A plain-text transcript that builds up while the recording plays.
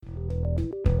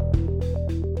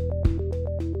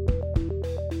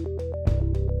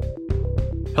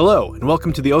Hello, and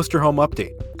welcome to the Osterholm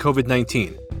Update,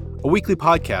 COVID-19, a weekly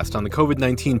podcast on the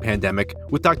COVID-19 pandemic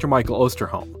with Dr. Michael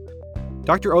Osterholm.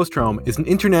 Dr. Osterholm is an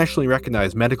internationally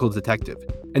recognized medical detective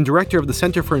and director of the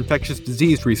Center for Infectious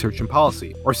Disease Research and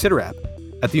Policy, or CIDRAP,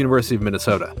 at the University of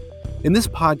Minnesota. In this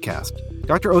podcast,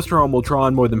 Dr. Osterholm will draw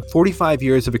on more than 45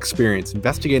 years of experience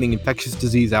investigating infectious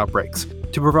disease outbreaks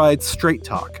to provide straight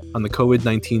talk on the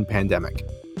COVID-19 pandemic.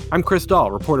 I'm Chris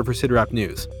Dahl, reporter for CIDRAP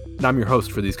News, and I'm your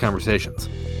host for these conversations.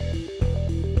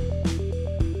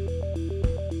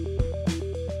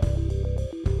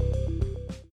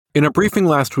 In a briefing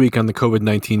last week on the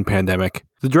COVID-19 pandemic,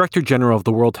 the Director General of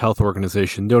the World Health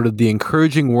Organization noted the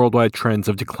encouraging worldwide trends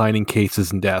of declining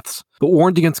cases and deaths, but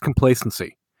warned against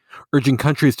complacency, urging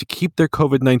countries to keep their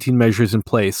COVID-19 measures in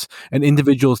place and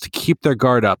individuals to keep their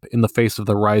guard up in the face of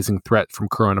the rising threat from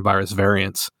coronavirus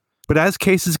variants. But as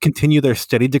cases continue their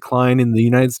steady decline in the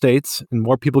United States and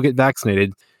more people get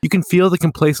vaccinated, you can feel the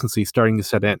complacency starting to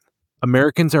set in.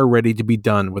 Americans are ready to be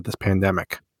done with this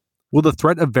pandemic. Will the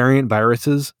threat of variant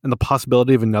viruses and the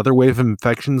possibility of another wave of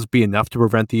infections be enough to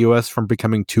prevent the U.S. from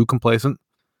becoming too complacent?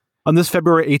 On this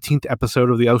February 18th episode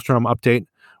of the Osterholm Update,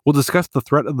 we'll discuss the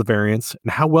threat of the variants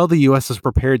and how well the U.S. is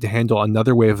prepared to handle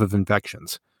another wave of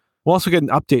infections. We'll also get an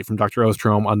update from Dr.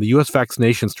 Osterholm on the U.S.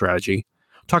 vaccination strategy,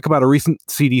 talk about a recent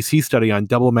CDC study on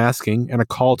double masking and a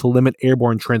call to limit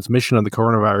airborne transmission of the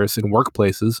coronavirus in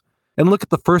workplaces, and look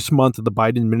at the first month of the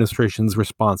Biden administration's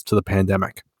response to the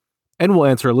pandemic. And we'll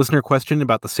answer a listener question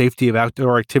about the safety of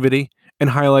outdoor activity and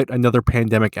highlight another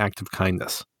pandemic act of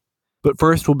kindness. But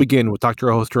first, we'll begin with Dr.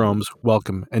 Osterholm's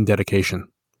welcome and dedication.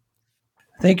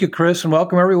 Thank you, Chris, and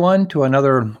welcome everyone to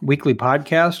another weekly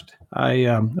podcast.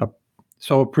 I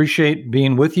so appreciate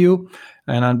being with you.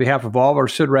 And on behalf of all of our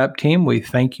CIDRAP team, we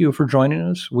thank you for joining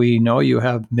us. We know you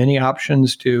have many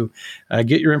options to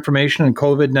get your information on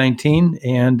COVID-19,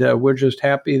 and we're just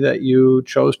happy that you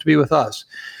chose to be with us.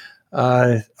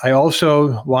 I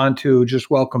also want to just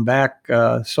welcome back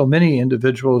so many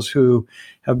individuals who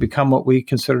have become what we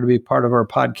consider to be part of our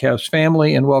podcast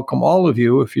family, and welcome all of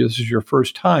you, if this is your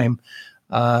first time,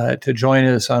 to join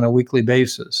us on a weekly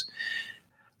basis.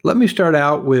 Let me start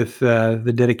out with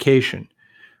the dedication,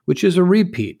 which is a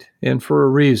repeat, and for a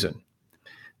reason.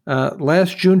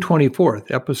 Last June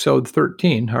 24th, episode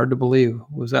 13, hard to believe,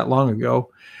 was that long ago,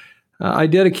 I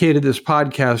dedicated this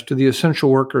podcast to the essential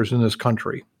workers in this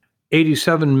country.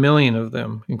 87 million of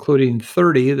them, including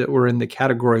 30 that were in the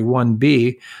Category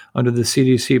 1B under the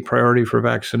CDC priority for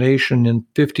vaccination and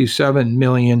 57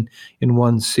 million in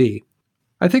 1C.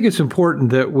 I think it's important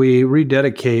that we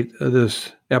rededicate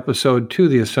this episode to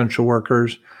the essential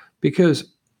workers because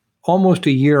almost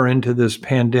a year into this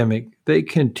pandemic, they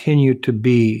continue to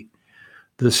be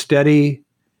the steady,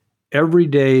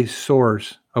 everyday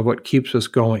source of what keeps us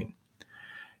going.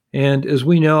 And as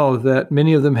we know that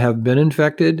many of them have been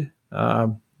infected,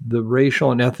 the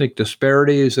racial and ethnic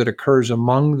disparities that occurs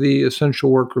among the essential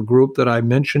worker group that I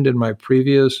mentioned in my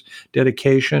previous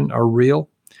dedication are real.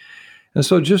 And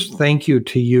so just thank you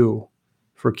to you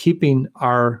for keeping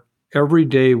our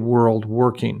everyday world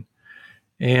working.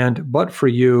 But for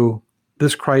you,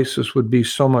 this crisis would be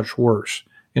so much worse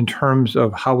in terms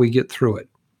of how we get through it.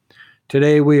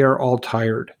 Today, we are all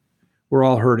tired. We're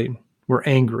all hurting. We're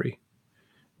angry.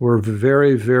 We're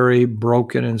very, very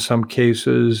broken in some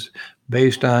cases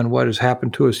based on what has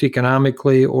happened to us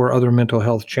economically or other mental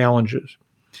health challenges.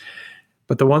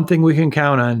 But the one thing we can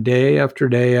count on day after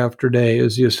day after day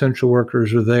is the essential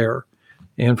workers are there.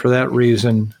 And for that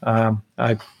reason,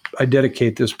 I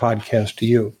dedicate this podcast to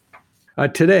you.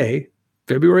 Today,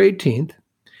 February 18th,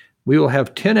 we will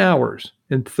have 10 hours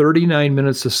and 39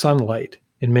 minutes of sunlight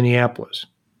in Minneapolis.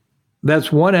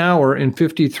 That's 1 hour and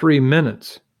 53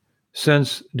 minutes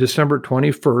since December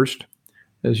 21st,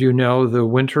 as you know, the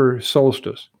winter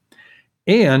solstice.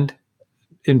 And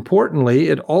importantly,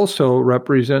 it also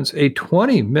represents a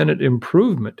 20-minute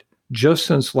improvement just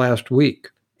since last week.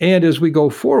 And as we go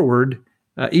forward,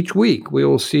 each week we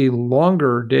will see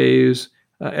longer days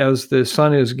as the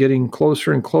sun is getting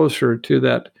closer and closer to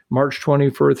that March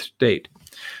 21st date.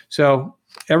 So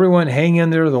everyone hang in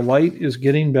there. The light is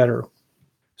getting better.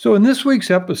 So in this week's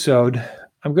episode,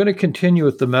 I'm going to continue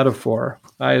with the metaphor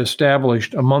I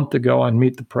established a month ago on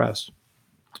Meet the Press,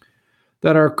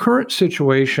 that our current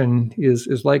situation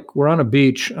is like we're on a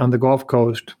beach on the Gulf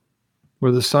Coast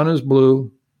where the sun is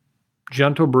blue,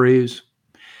 gentle breeze,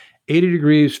 80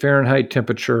 degrees Fahrenheit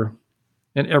temperature,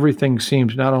 and everything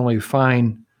seems not only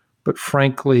fine, but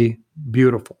frankly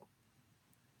beautiful.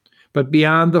 But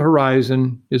beyond the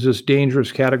horizon is this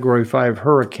dangerous Category 5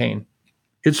 hurricane.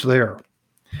 It's there.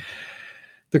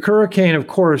 The hurricane, of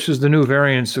course, is the new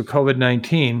variant of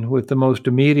COVID-19, with the most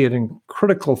immediate and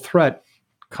critical threat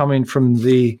coming from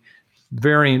the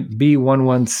variant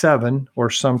B.1.1.7, or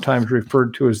sometimes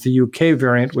referred to as the UK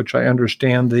variant, which I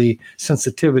understand the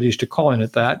sensitivities to calling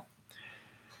it that.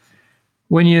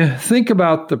 When you think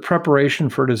about the preparation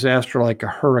for a disaster like a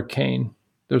hurricane,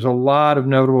 there's a lot of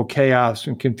notable chaos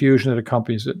and confusion that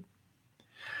accompanies it.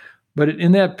 But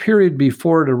in that period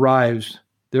before it arrives,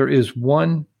 there is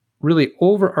one really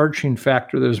overarching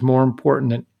factor that is more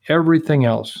important than everything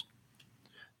else.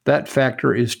 That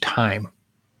factor is time.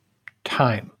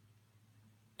 Time.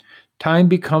 Time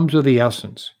becomes of the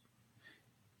essence.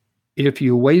 If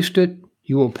you waste it,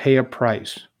 you will pay a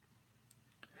price.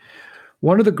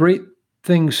 One of the great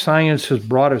things science has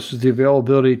brought us is the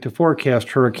availability to forecast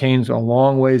hurricanes a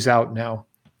long ways out now.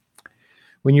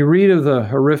 When you read of the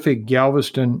horrific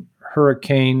Galveston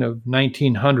hurricane of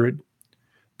 1900,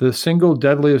 the single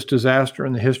deadliest disaster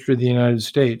in the history of the United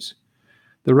States,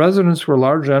 the residents were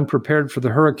largely unprepared for the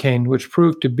hurricane, which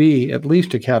proved to be at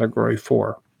least a Category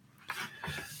 4.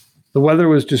 The weather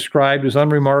was described as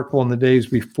unremarkable in the days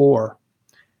before,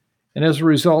 and as a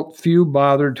result, few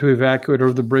bothered to evacuate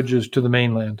over the bridges to the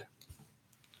mainland.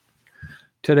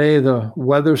 Today, the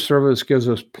Weather Service gives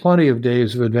us plenty of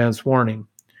days of advance warning,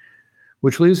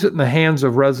 which leaves it in the hands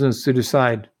of residents to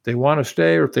decide if they want to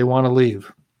stay or if they want to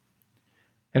leave,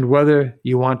 and whether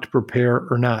you want to prepare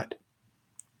or not.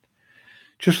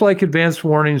 Just like advance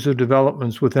warnings of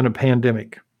developments within a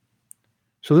pandemic.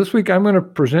 So this week, I'm going to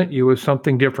present you with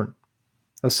something different,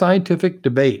 a scientific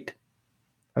debate.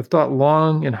 I've thought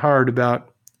long and hard about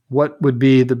what would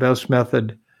be the best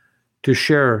method to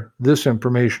share this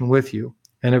information with you,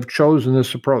 and have chosen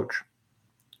this approach.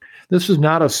 This is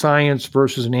not a science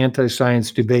versus an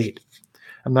anti-science debate.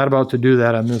 I'm not about to do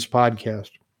that on this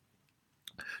podcast.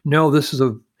 No, this is,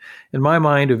 in my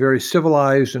mind, a very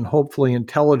civilized and hopefully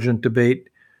intelligent debate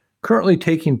currently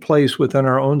taking place within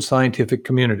our own scientific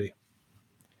community.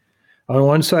 On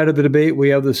one side of the debate, we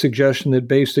have the suggestion that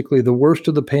basically the worst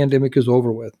of the pandemic is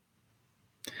over with,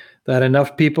 that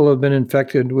enough people have been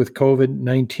infected with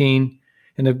COVID-19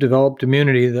 and have developed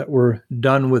immunity that we're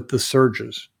done with the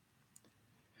surges.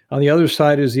 On the other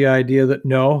side is the idea that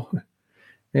no,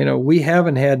 we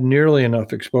haven't had nearly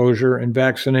enough exposure and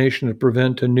vaccination to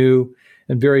prevent a new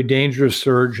and very dangerous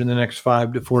surge in the next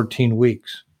 5 to 14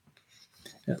 weeks.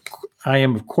 I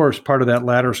am, of course, part of that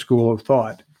latter school of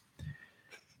thought.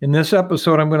 In this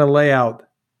episode, I'm going to lay out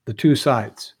the two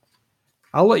sides.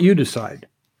 I'll let you decide.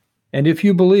 And if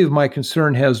you believe my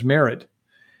concern has merit,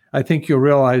 I think you'll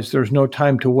realize there's no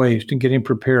time to waste in getting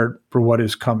prepared for what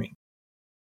is coming.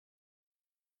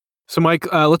 So,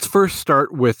 Mike, let's first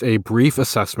start with a brief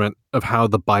assessment of how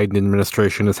the Biden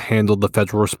administration has handled the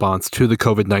federal response to the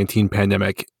COVID-19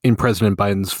 pandemic in President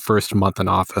Biden's first month in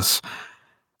office.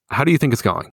 How do you think it's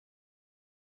going?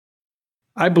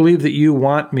 I believe that you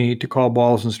want me to call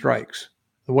balls and strikes,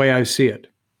 the way I see it.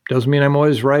 Doesn't mean I'm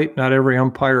always right. Not every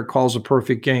umpire calls a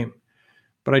perfect game,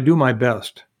 but I do my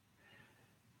best.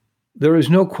 There is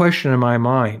no question in my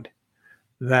mind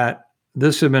that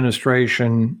this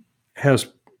administration has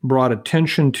brought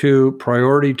attention to,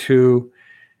 priority to,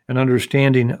 an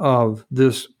understanding of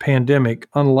this pandemic,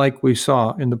 unlike we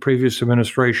saw in the previous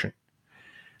administration.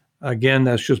 Again,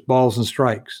 that's just balls and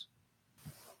strikes.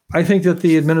 I think that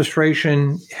the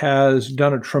administration has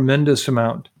done a tremendous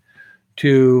amount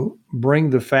to bring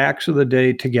the facts of the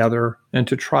day together and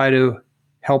to try to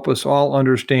help us all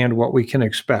understand what we can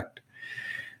expect.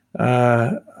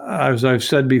 As I've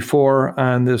said before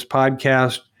on this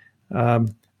podcast,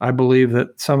 I believe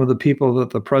that some of the people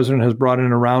that the president has brought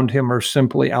in around him are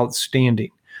simply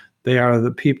outstanding. They are the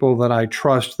people that I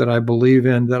trust, that I believe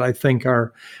in, that I think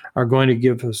are going to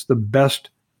give us the best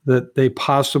that they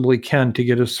possibly can to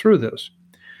get us through this.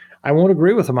 I won't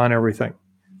agree with them on everything.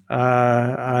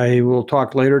 I will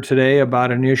talk later today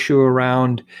about an issue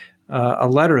around a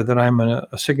letter that I'm a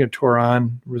signatory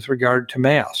on with regard to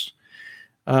masks.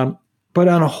 But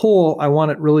on a whole, I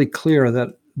want it really clear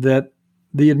that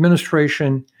the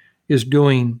administration is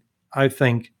doing, I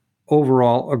think,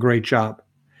 overall a great job.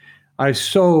 I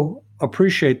so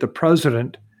appreciate the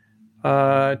president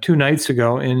 2 nights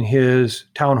ago in his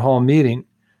town hall meeting.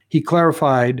 He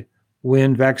clarified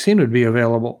when vaccine would be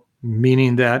available,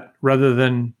 meaning that rather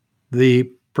than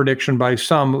the prediction by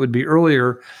some, it would be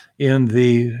earlier in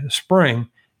the spring,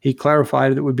 he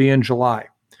clarified it would be in July.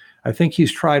 I think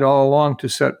he's tried all along to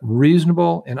set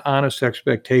reasonable and honest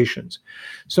expectations.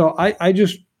 So I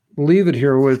just leave it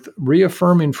here with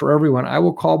reaffirming for everyone, I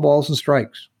will call balls and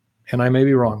strikes, and I may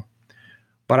be wrong,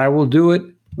 but I will do it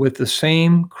with the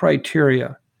same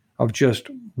criteria of just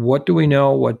what do we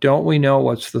know, what don't we know,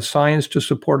 what's the science to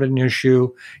support an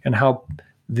issue, and how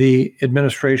the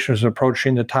administration is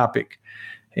approaching the topic.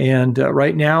 And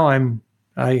right now,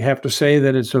 I have to say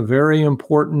that it's a very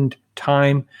important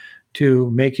time to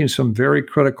making some very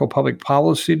critical public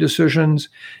policy decisions.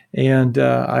 And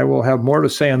I will have more to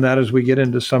say on that as we get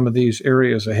into some of these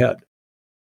areas ahead.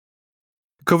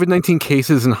 COVID-19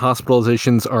 cases and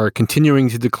hospitalizations are continuing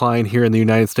to decline here in the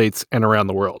United States and around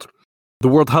the world. The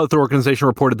World Health Organization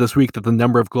reported this week that the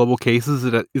number of global cases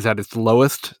is at its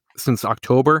lowest since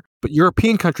October, but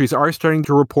European countries are starting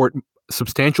to report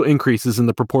substantial increases in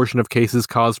the proportion of cases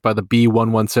caused by the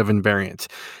B.1.1.7 variant.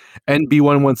 And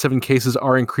B.1.1.7 cases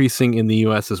are increasing in the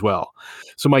U.S. as well.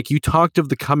 So, Mike, you talked of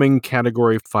the coming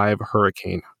Category 5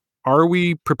 hurricane. Are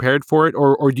we prepared for it,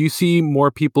 or do you see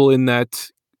more people in that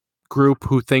group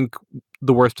who think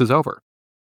the worst is over?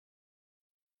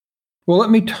 Well, let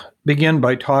me begin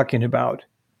by talking about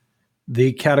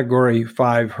the Category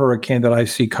 5 hurricane that I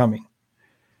see coming.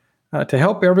 To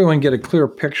help everyone get a clear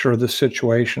picture of the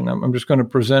situation, I'm just going to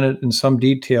present it in some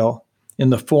detail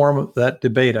in the form of that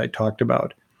debate I talked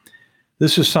about.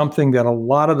 This is something that a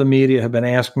lot of the media have been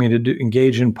asking me to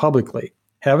engage in publicly,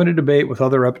 having a debate with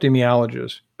other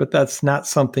epidemiologists, but that's not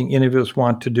something any of us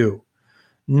want to do.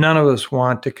 None of us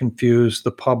want to confuse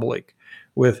the public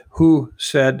with who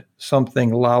said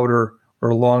something louder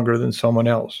or longer than someone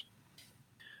else.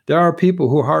 There are people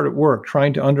who are hard at work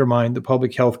trying to undermine the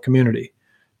public health community,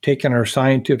 taking our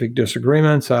scientific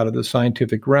disagreements out of the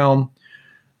scientific realm,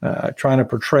 trying to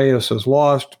portray us as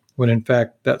lost, when in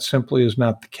fact that simply is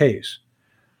not the case.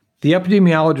 The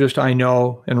epidemiologists I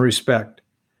know and respect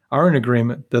are in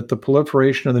agreement that the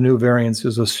proliferation of the new variants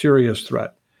is a serious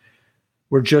threat.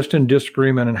 We're just in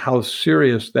disagreement on how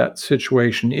serious that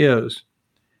situation is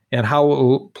and how it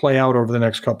will play out over the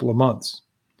next couple of months.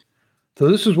 So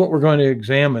this is what we're going to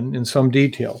examine in some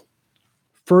detail.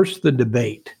 First, the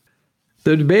debate.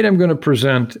 The debate I'm going to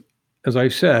present, as I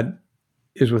said,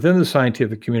 is within the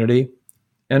scientific community,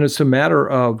 and it's a matter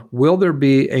of will there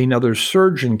be another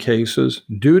surge in cases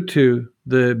due to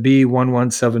the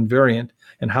B.1.1.7 variant,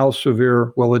 and how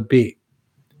severe will it be?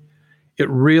 It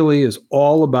really is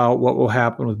all about what will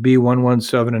happen with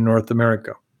B.1.1.7 in North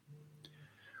America.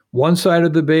 One side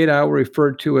of the debate I will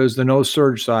refer to as the no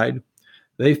surge side.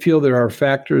 They feel there are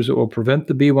factors that will prevent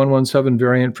the B.1.1.7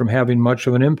 variant from having much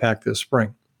of an impact this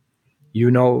spring.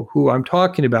 You know who I'm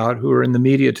talking about, who are in the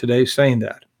media today saying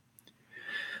that.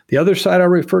 The other side I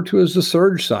refer to as the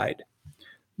surge side.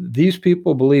 These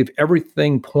people believe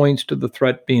everything points to the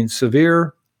threat being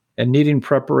severe and needing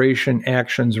preparation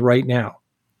actions right now.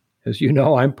 As you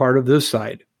know, I'm part of this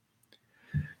side.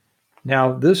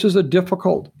 Now, this is a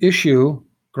difficult issue,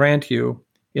 grant you,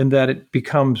 in that it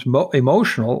becomes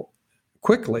emotional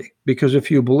quickly, because if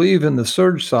you believe in the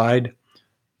surge side,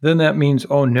 then that means,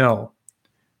 oh no,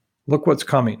 look what's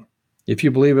coming. If you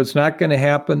believe it's not going to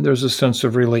happen, there's a sense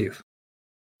of relief.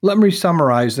 Let me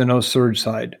summarize the no surge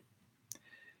side.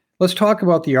 Let's talk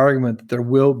about the argument that there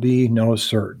will be no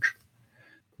surge.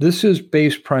 This is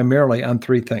based primarily on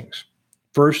three things.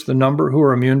 First, the number who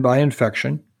are immune by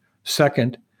infection.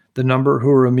 Second, the number who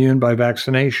are immune by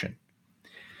vaccination.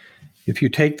 If you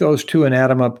take those two and add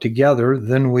them up together,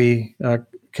 then we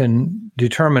can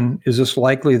determine, is this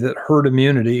likely that herd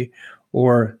immunity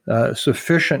or a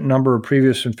sufficient number of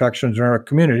previous infections in our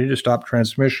community to stop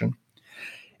transmission?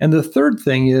 And the third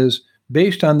thing is,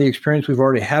 based on the experience we've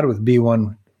already had with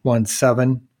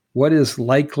B.1.1.7, what is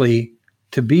likely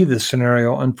to be the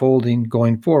scenario unfolding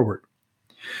going forward?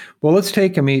 Well, let's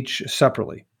take them each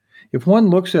separately. If one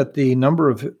looks at the number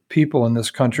of people in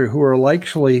this country who are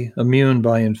likely immune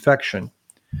by infection,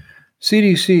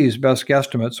 CDC's best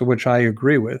guesstimates, of which I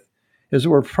agree with, is that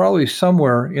we're probably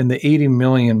somewhere in the 80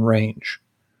 million range,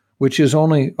 which is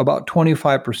only about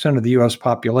 25% of the U.S.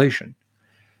 population.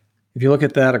 If you look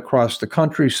at that across the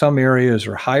country, some areas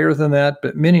are higher than that,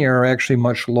 but many are actually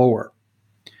much lower.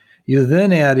 You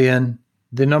then add in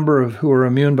the number of who are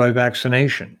immune by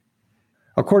vaccination.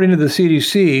 According to the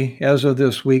CDC, as of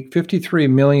this week, 53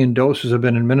 million doses have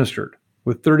been administered,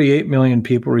 with 38 million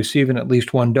people receiving at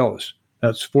least one dose.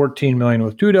 That's 14 million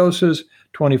with 2 doses,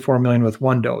 24 million with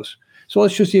 1 dose. So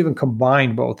let's just even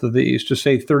combine both of these to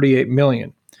say 38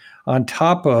 million on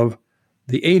top of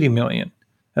the 80 million.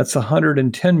 That's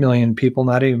 110 million people,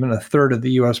 not even a third of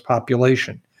the U.S.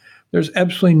 population. There's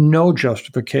absolutely no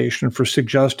justification for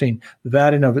suggesting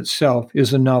that in of itself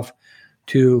is enough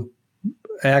to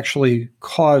actually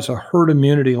cause a herd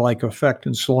immunity-like effect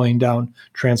in slowing down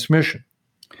transmission.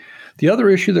 The other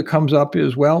issue that comes up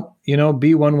is, well,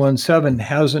 B117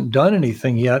 hasn't done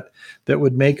anything yet that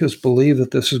would make us believe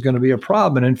that this is going to be a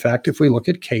problem. And in fact, if we look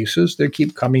at cases, they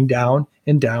keep coming down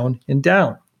and down and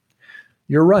down.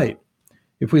 You're right.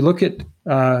 If we look at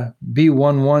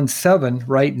B117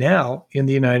 right now in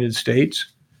the United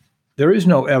States, there is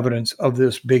no evidence of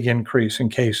this big increase in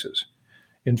cases.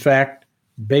 In fact,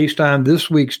 based on this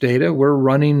week's data, we're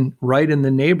running right in the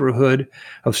neighborhood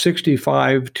of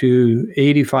 65 to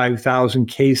 85,000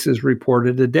 cases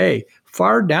reported a day,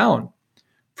 far down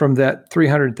from that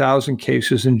 300,000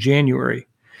 cases in January.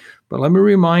 But let me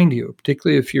remind you,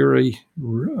 particularly if you're a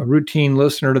routine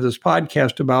listener to this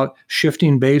podcast, about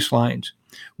shifting baselines.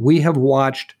 We have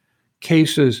watched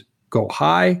cases go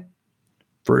high,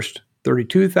 first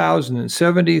 32,000 and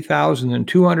 70,000 and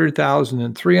 200,000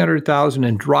 and 300,000,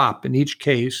 and drop in each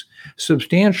case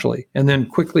substantially and then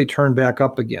quickly turn back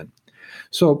up again.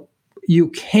 So you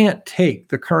can't take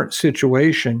the current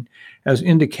situation as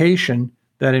indication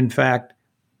that, in fact,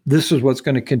 this is what's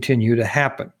going to continue to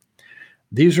happen.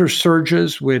 These are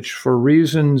surges which, for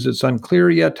reasons it's unclear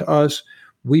yet to us,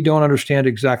 we don't understand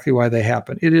exactly why they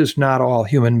happen. It is not all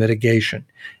human mitigation.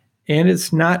 And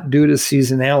it's not due to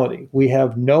seasonality. We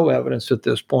have no evidence at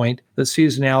this point that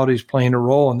seasonality is playing a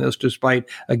role in this, despite,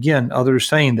 again, others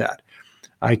saying that.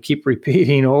 I keep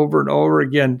repeating over and over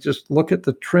again, just look at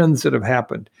the trends that have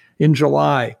happened. In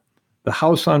July, the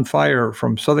house on fire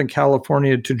from Southern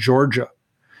California to Georgia,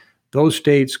 those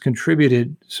states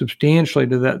contributed substantially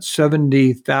to that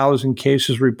 70,000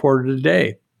 cases reported a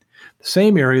day. The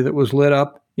same area that was lit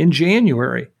up in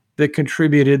January that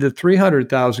contributed to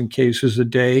 300,000 cases a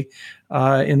day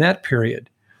in that period.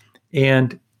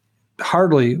 And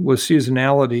hardly was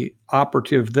seasonality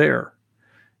operative there.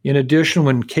 In addition,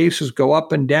 when cases go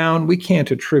up and down, we can't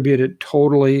attribute it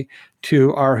totally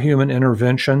to our human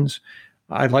interventions.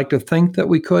 I'd like to think that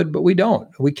we could, but we don't.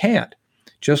 We can't.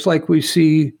 Just like we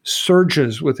see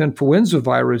surges with influenza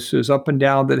viruses up and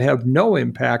down that have no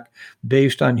impact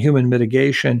based on human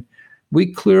mitigation,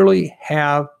 we clearly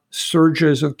have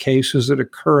surges of cases that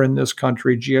occur in this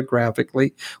country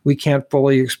geographically we can't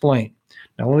fully explain.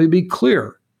 Now, let me be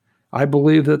clear. I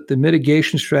believe that the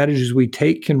mitigation strategies we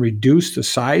take can reduce the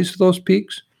size of those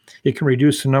peaks. It can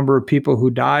reduce the number of people who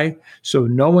die. So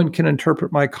no one can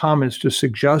interpret my comments to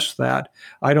suggest that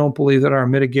I don't believe that our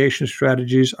mitigation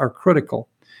strategies are critical.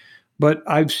 But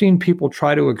I've seen people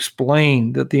try to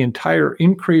explain that the entire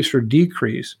increase or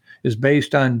decrease is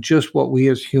based on just what we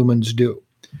as humans do.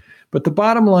 But the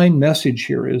bottom line message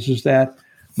here is that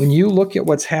when you look at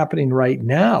what's happening right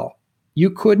now, you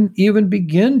couldn't even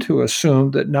begin to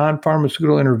assume that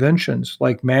non-pharmaceutical interventions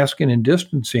like masking and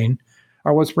distancing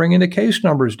are what's bringing the case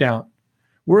numbers down.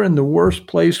 We're in the worst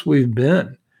place we've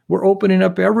been. We're opening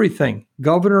up everything.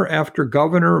 Governor after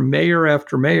governor, mayor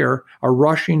after mayor are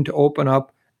rushing to open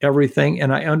up everything,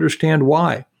 and I understand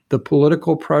why. The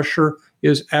political pressure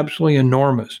is absolutely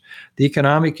enormous. The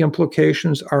economic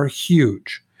implications are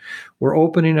huge. We're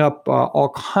opening up all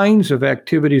kinds of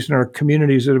activities in our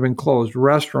communities that have been closed,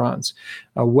 restaurants,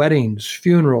 weddings,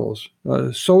 funerals,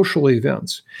 social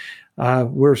events.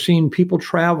 We're seeing people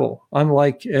travel,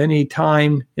 unlike any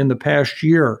time in the past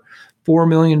year. 4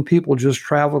 million people just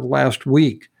traveled last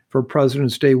week for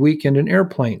President's Day weekend in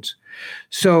airplanes.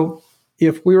 So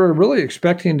if we were really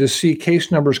expecting to see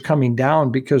case numbers coming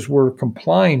down because we're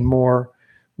complying more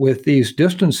with these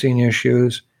distancing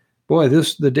issues, boy,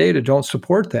 the data don't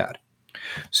support that.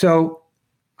 So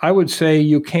I would say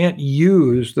you can't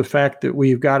use the fact that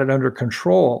we've got it under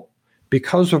control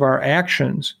because of our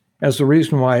actions as the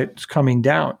reason why it's coming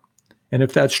down. And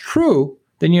if that's true,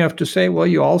 then you have to say, well,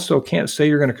 you also can't say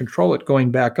you're going to control it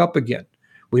going back up again.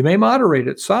 We may moderate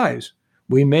its size.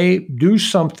 We may do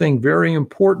something very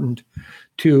important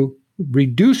to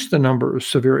reduce the number of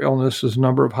severe illnesses,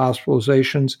 number of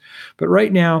hospitalizations. But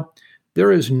right now,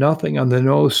 there is nothing on the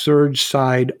no surge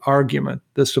side argument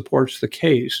that supports the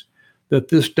case that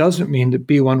this doesn't mean that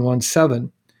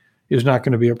B117 is not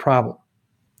going to be a problem.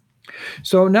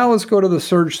 So now let's go to the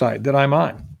surge side that I'm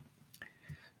on.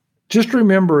 Just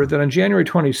remember that on January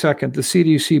 22nd, the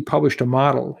CDC published a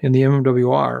model in the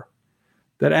MMWR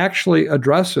that actually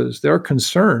addresses their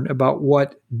concern about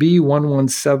what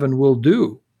B117 will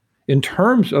do in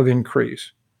terms of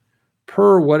increase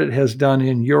per what it has done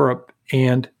in Europe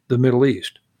and the Middle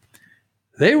East.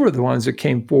 They were the ones that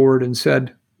came forward and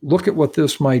said, look at what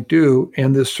this might do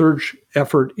and this surge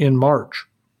effort in March.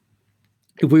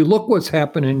 If we look what's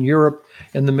happened in Europe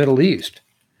and the Middle East,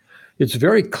 it's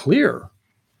very clear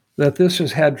that this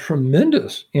has had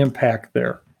tremendous impact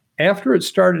there. After it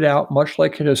started out much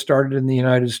like it has started in the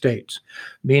United States,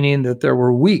 meaning that there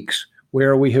were weeks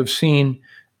where we have seen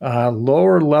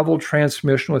lower level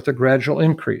transmission with a gradual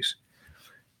increase.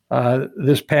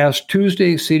 This past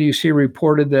Tuesday, CDC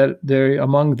reported that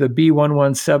among the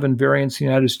B117 variants in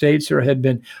the United States, there had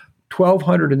been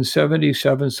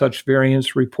 1,277 such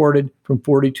variants reported from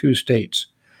 42 states.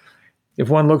 If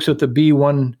one looks at the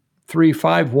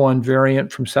B1351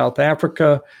 variant from South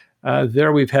Africa,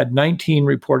 there we've had 19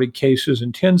 reported cases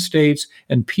in 10 states,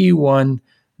 and P1,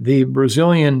 the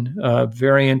Brazilian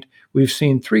variant, we've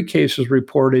seen 3 cases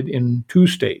reported in 2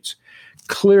 states.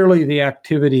 Clearly, the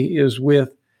activity is with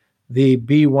the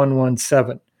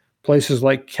B117. Places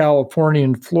like California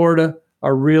and Florida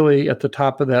are really at the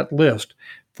top of that list.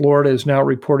 Florida is now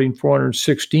reporting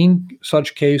 416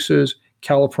 such cases,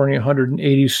 California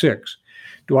 186.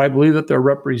 Do I believe that they're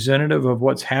representative of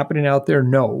what's happening out there?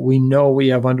 No. We know we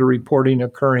have underreporting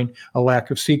occurring, a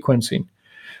lack of sequencing.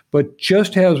 But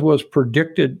just as was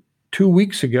predicted 2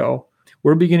 weeks ago,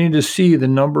 we're beginning to see the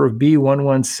number of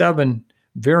B117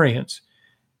 variants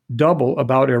double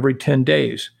about every 10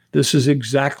 days. This is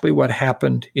exactly what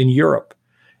happened in Europe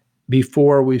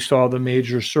before we saw the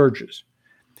major surges.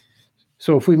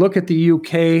 So if we look at the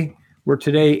UK, where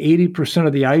today 80%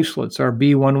 of the isolates are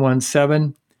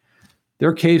B117,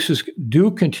 their cases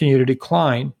do continue to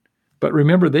decline. But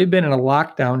remember, they've been in a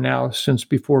lockdown now since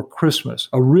before Christmas,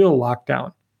 a real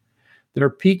lockdown. Their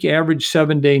peak average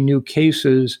 7-day new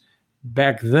cases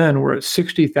back then were at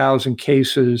 60,000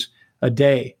 cases a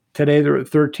day. Today, they're at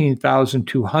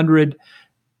 13,200.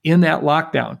 In that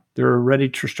lockdown, they're ready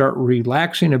to start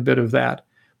relaxing a bit of that.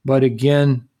 But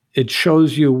again, it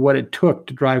shows you what it took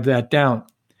to drive that down.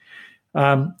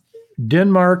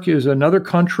 Denmark is another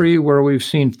country where we've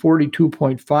seen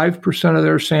 42.5% of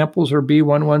their samples are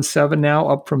B117 now,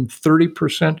 up from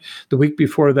 30% the week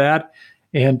before that,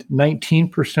 and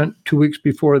 19% 2 weeks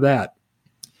before that.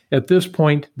 At this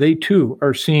point, they too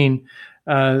are seeing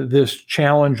this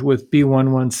challenge with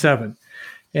B117.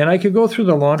 And I could go through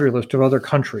the laundry list of other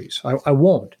countries. I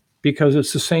won't, because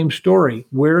it's the same story.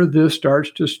 Where this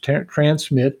starts to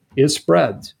transmit, it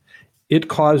spreads. It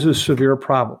causes severe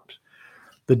problems.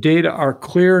 The data are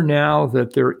clear now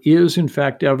that there is, in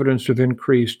fact, evidence of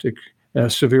increased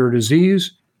severe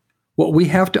disease. What we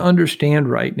have to understand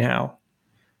right now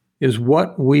is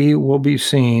what we will be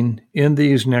seeing in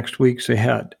these next weeks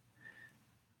ahead.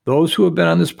 Those who have been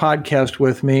on this podcast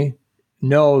with me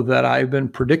know that I've been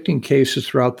predicting cases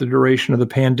throughout the duration of the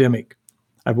pandemic.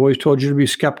 I've always told you to be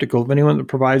skeptical of anyone that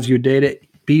provides you data.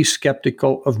 Be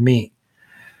skeptical of me.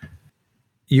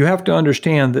 You have to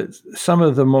understand that some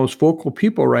of the most vocal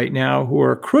people right now who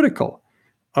are critical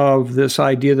of this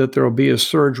idea that there will be a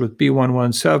surge with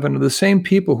B117 are the same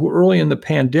people who early in the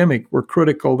pandemic were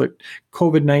critical that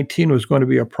COVID-19 was going to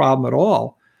be a problem at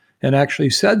all, and actually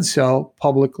said so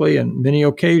publicly on many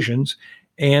occasions,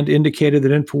 and indicated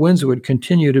that influenza would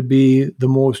continue to be the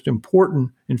most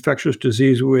important infectious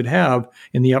disease we would have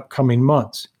in the upcoming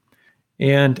months.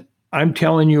 And I'm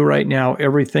telling you right now,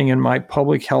 everything in my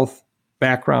public health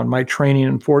background, my training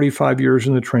in 45 years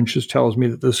in the trenches tells me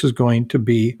that this is going to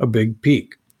be a big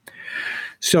peak.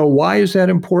 So why is that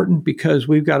important? Because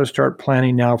we've got to start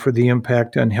planning now for the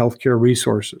impact on healthcare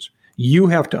resources. You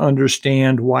have to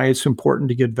understand why it's important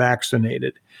to get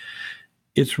vaccinated.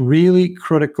 It's really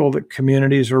critical that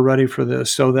communities are ready for this,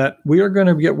 so that we are going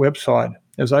to get whipsawed.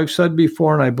 As I've said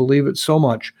before, and I believe it so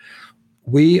much,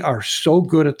 we are so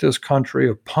good at this country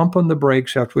of pumping the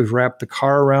brakes after we've wrapped the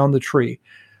car around the tree.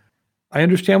 I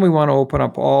understand we want to open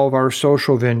up all of our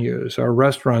social venues, our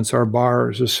restaurants, our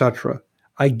bars, etc.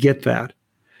 I get that.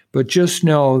 But just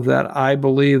know that I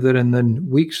believe that in the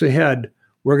weeks ahead,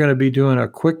 we're going to be doing a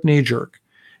quick knee jerk.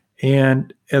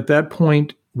 And at that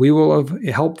point, we will have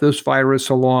helped this virus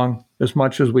along as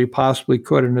much as we possibly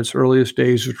could in its earliest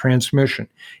days of transmission.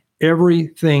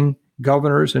 Everything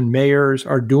governors and mayors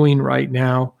are doing right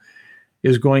now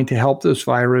is going to help this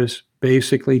virus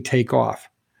basically take off.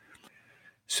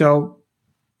 So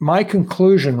my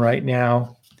conclusion right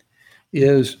now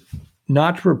is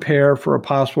not to prepare for a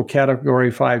possible Category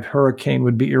 5 hurricane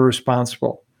would be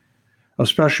irresponsible,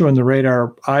 especially when the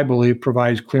radar, I believe,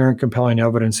 provides clear and compelling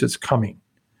evidence it's coming.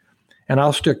 And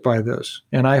I'll stick by this,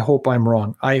 and I hope I'm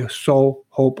wrong. I so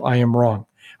hope I am wrong.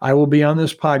 I will be on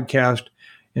this podcast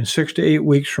in 6 to 8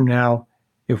 weeks from now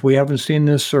if we haven't seen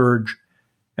this surge,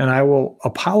 and I will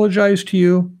apologize to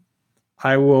you.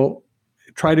 I will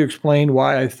try to explain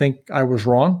why I think I was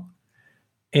wrong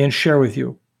and share with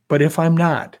you. But if I'm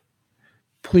not,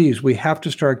 please, we have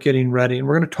to start getting ready. And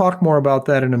we're going to talk more about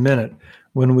that in a minute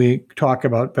when we talk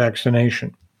about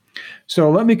vaccination. So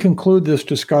let me conclude this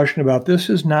discussion about this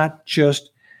is not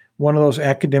just one of those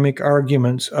academic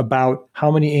arguments about how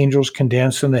many angels can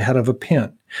dance in the head of a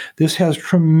pin. This has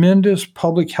tremendous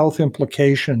public health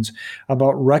implications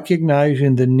about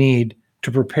recognizing the need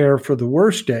to prepare for the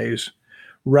worst days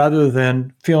rather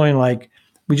than feeling like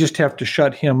we just have to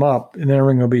shut him up and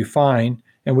everything will be fine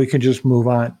and we can just move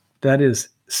on. That is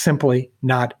simply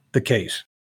not the case.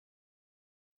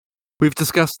 We've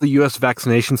discussed the U.S.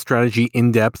 vaccination strategy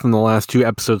in depth in the last 2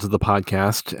 episodes of the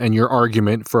podcast and your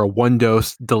argument for a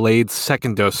 1-dose delayed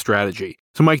second dose strategy.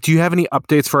 So, Mike, do you have any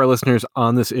updates for our listeners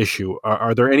on this issue?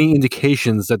 Are there any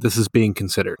indications that this is being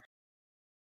considered?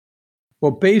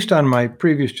 Well, based on my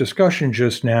previous discussion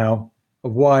just now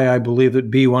of why I believe that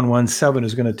B117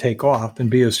 is going to take off and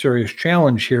be a serious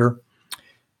challenge here,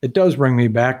 it does bring me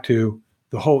back to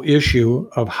the whole issue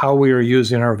of how we are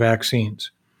using our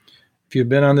vaccines. If you've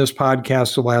been on this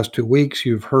podcast the last 2 weeks,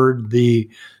 you've heard the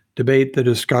debate, the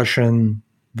discussion,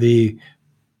 the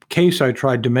case I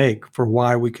tried to make for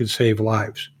why we could save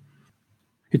lives.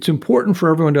 It's important for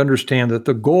everyone to understand that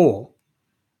the goal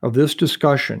of this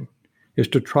discussion is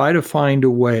to try to find a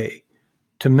way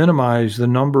to minimize the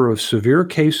number of severe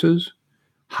cases,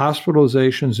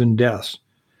 hospitalizations, and deaths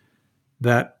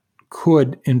that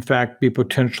could, in fact, be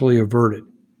potentially averted.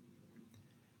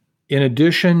 In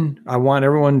addition, I want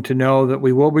everyone to know that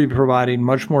we will be providing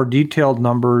much more detailed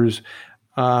numbers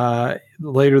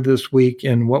later this week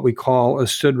in what we call a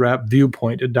CIDRAP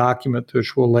viewpoint, a document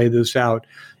which will lay this out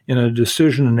in a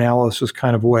decision analysis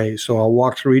kind of way. So I'll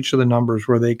walk through each of the numbers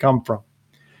where they come from.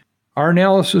 Our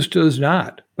analysis does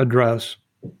not address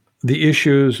the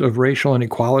issues of racial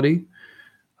inequality,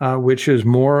 which is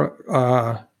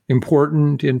more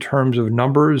important in terms of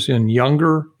numbers in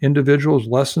younger individuals,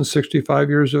 less than 65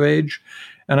 years of age.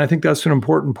 And I think that's an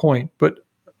important point. But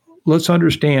let's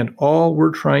understand, all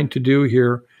we're trying to do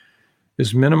here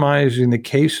is minimizing the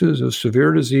cases of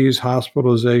severe disease,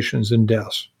 hospitalizations, and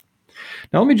deaths.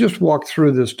 Now, let me just walk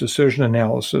through this decision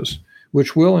analysis,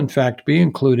 which will, in fact, be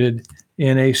included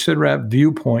in a CIDRAP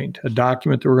viewpoint, a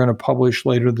document that we're going to publish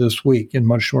later this week in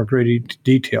much more great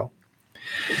detail.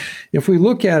 If we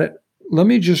look at it, let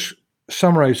me just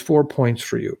summarize 4 points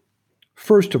for you.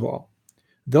 First of all,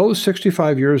 those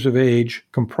 65 years of age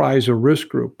comprise a risk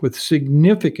group with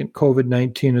significant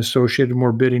COVID-19 associated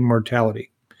morbidity and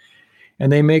mortality, and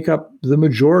they make up the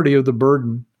majority of the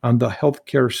burden on the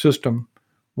healthcare system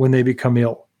when they become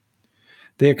ill.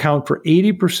 They account for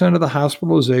 80% of the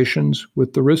hospitalizations,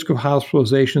 with the risk of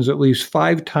hospitalizations at least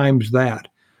 5 times that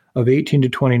of 18 to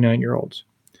 29-year-olds.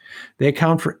 They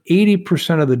account for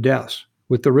 80% of the deaths,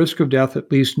 with the risk of death at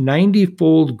least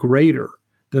 90-fold greater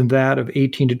than that of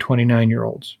 18 to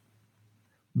 29-year-olds.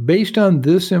 Based on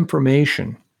this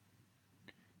information,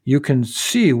 you can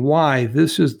see why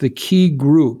this is the key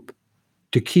group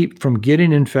to keep from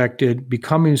getting infected,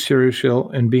 becoming seriously ill,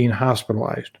 and being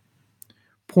hospitalized.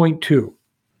 Point 2,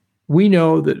 we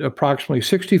know that approximately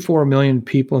 64 million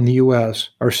people in the U.S.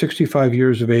 are 65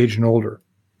 years of age and older,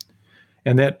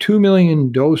 and that 2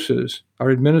 million doses are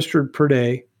administered per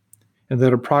day, and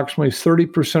that approximately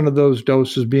 30% of those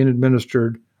doses being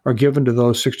administered are given to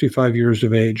those 65 years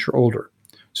of age or older.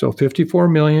 So 54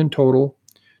 million total,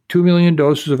 2 million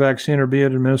doses of vaccine are being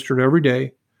administered every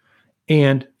day,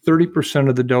 and 30%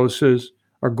 of the doses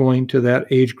are going to that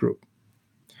age group.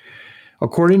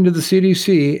 According to the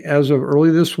CDC, as of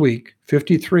early this week,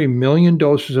 53 million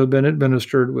doses have been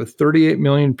administered, with 38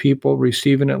 million people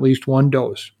receiving at least 1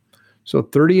 dose. So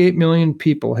 38 million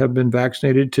people have been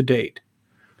vaccinated to date.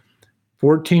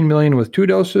 14 million with 2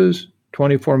 doses,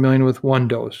 24 million with 1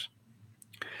 dose.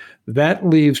 That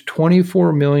leaves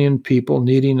 24 million people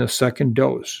needing a second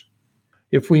dose.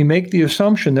 If we make the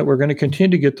assumption that we're going to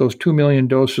continue to get those 2 million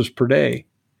doses per day,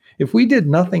 if we did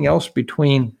nothing else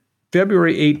between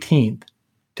February 18th,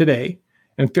 today,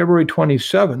 and February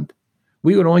 27th,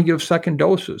 we would only give second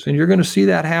doses. And you're going to see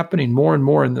that happening more and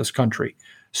more in this country.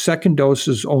 Second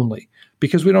doses only,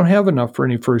 because we don't have enough for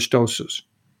any first doses.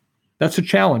 That's a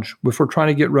challenge if we're trying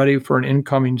to get ready for an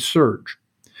incoming surge.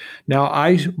 Now,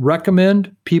 I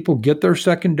recommend people get their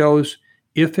second dose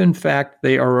if, in fact,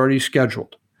 they are already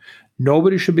scheduled.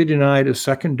 Nobody should be denied a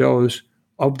second dose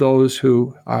of those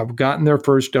who have gotten their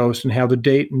first dose and have a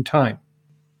date and time.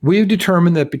 We've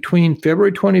determined that between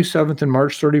February 27th and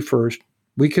March 31st,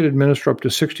 we could administer up to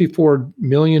 64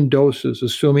 million doses,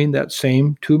 assuming that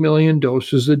same 2 million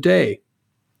doses a day.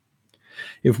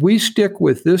 If we stick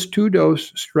with this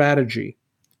 2-dose strategy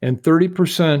and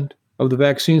 30% of the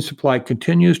vaccine supply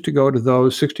continues to go to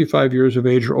those 65 years of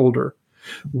age or older,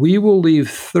 we will leave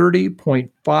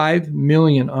 30.5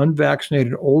 million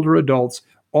unvaccinated older adults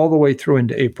all the way through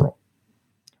into April,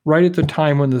 right at the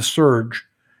time when the surge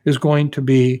is going to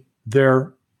be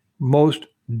their most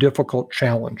difficult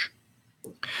challenge.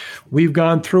 We've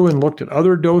gone through and looked at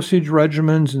other dosage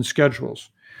regimens and schedules.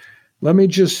 Let me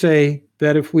just say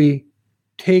that if we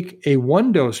take a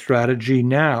one-dose strategy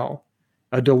now,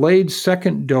 a delayed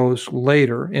second dose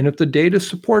later, and if the data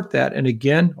support that, and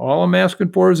again, all I'm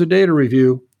asking for is a data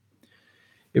review,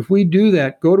 if we do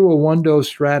that, go to a one-dose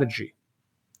strategy,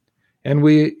 and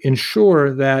we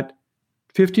ensure that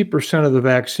 50% of the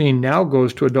vaccine now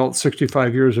goes to adults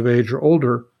 65 years of age or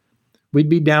older, we'd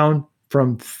be down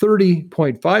from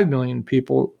 30.5 million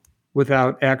people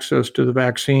without access to the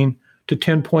vaccine to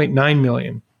 10.9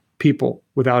 million people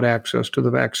without access to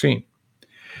the vaccine.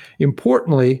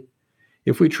 Importantly,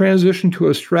 if we transition to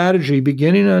a strategy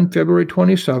beginning on February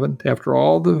 27th, after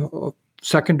all the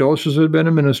second doses have been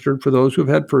administered for those who've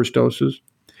had first doses,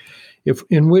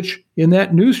 in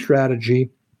that new strategy,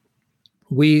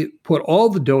 we put all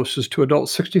the doses to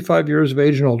adults 65 years of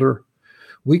age and older,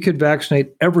 we could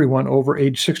vaccinate everyone over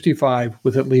age 65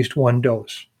 with at least one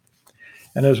dose.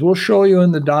 And as we'll show you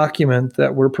in the document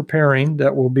that we're preparing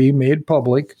that will be made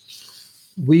public,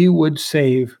 we would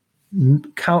save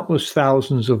countless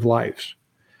thousands of lives.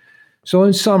 So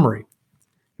in summary,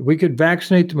 if we could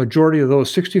vaccinate the majority of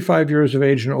those 65 years of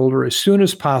age and older as soon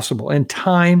as possible, and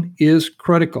time is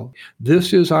critical.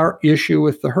 This is our issue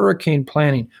with the hurricane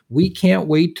planning. We can't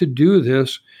wait to do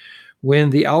this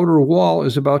when the outer wall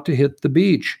is about to hit the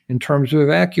beach in terms of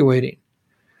evacuating.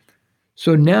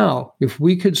 So now, if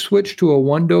we could switch to a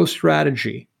one-dose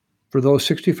strategy for those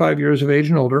 65 years of age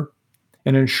and older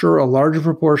and ensure a larger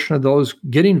proportion of those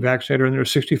getting vaccinated in their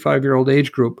 65-year-old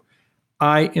age group,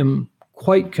 I am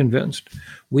quite convinced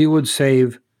we would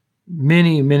save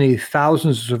many, many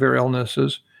thousands of severe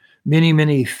illnesses, many,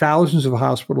 many thousands of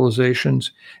hospitalizations,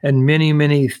 and many,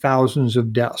 many thousands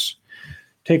of deaths.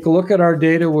 Take a look at our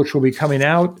data, which will be coming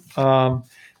out.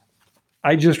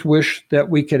 I just wish that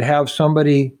we could have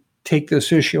somebody take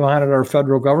this issue on at our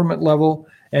federal government level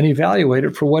and evaluate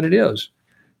it for what it is.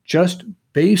 Just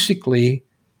basically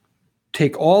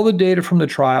take all the data from the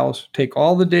trials, take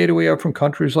all the data we have from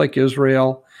countries like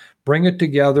Israel, bring it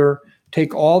together,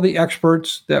 take all the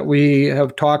experts that we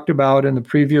have talked about in the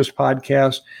previous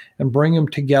podcast and bring them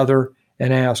together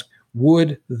and ask,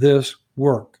 would this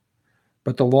work?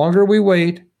 But the longer we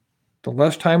wait, the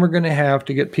less time we're going to have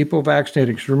to get people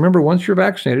vaccinated. Because remember, once you're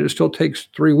vaccinated, it still takes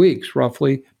 3 weeks,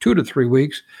 roughly 2 to 3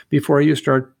 weeks, before you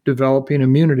start developing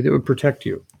immunity that would protect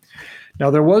you.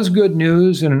 Now, there was good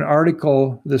news in an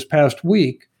article this past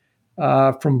week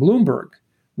from Bloomberg,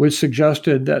 which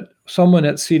suggested that someone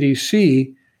at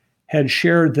CDC had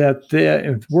shared that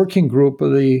the working group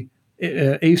of the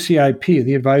ACIP,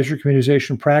 the Advisory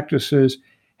Communization Practices,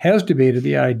 has debated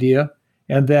the idea,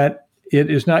 and that it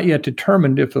is not yet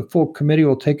determined if the full committee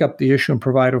will take up the issue and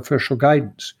provide official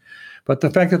guidance. But the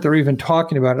fact that they're even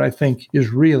talking about it, I think, is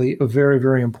really a very,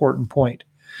 very important point.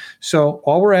 So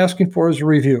all we're asking for is a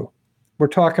review. We're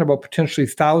talking about potentially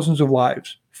thousands of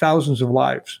lives.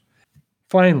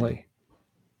 Finally,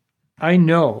 I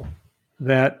know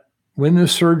that when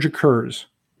this surge occurs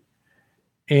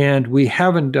and we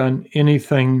haven't done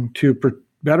anything to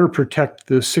better protect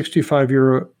the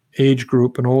 65-year age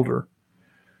group and older,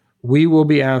 we will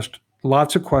be asked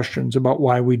lots of questions about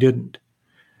why we didn't.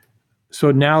 So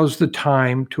now's the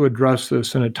time to address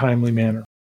this in a timely manner.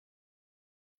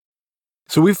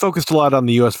 So we've focused a lot on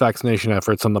the U.S. vaccination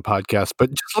efforts on the podcast, but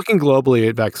just looking globally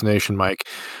at vaccination, Mike,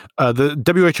 the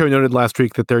WHO noted last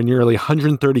week that there are nearly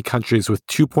 130 countries with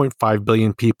 2.5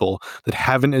 billion people that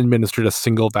haven't administered a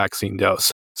single vaccine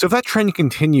dose. So if that trend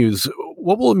continues,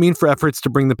 what will it mean for efforts to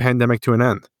bring the pandemic to an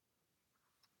end?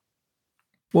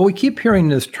 Well, we keep hearing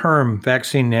this term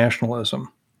vaccine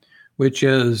nationalism, which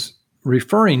is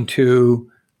referring to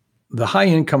the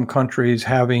high-income countries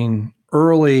having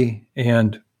early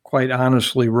and, quite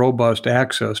honestly, robust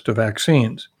access to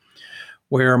vaccines,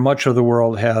 where much of the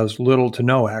world has little to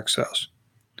no access.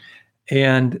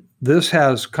 And this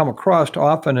has come across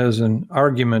often as an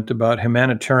argument about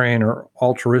humanitarian or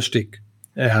altruistic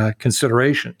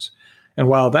considerations. And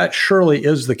while that surely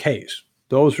is the case,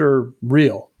 those are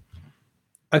real.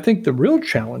 I think the real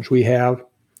challenge we have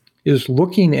is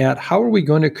looking at how are we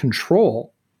going to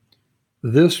control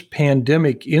this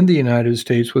pandemic in the United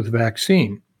States with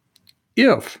vaccine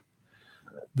if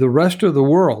the rest of the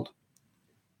world,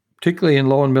 particularly in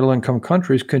low and middle income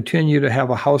countries, continue to have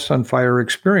a house on fire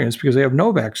experience because they have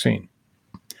no vaccine.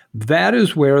 That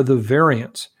is where the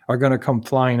variants are going to come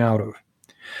flying out of.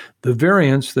 The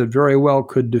variants that very well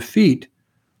could defeat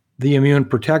the immune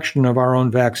protection of our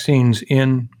own vaccines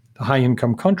in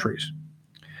high-income countries.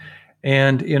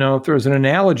 And, if there's an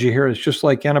analogy here, it's just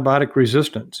like antibiotic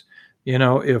resistance.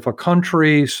 If a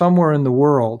country somewhere in the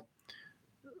world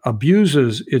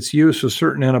abuses its use of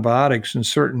certain antibiotics in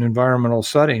certain environmental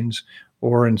settings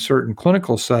or in certain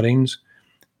clinical settings,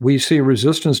 we see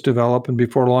resistance develop, and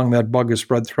before long that bug is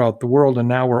spread throughout the world, and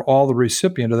now we're all the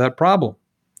recipient of that problem.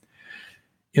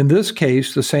 In this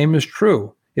case, the same is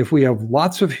true. If we have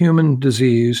lots of human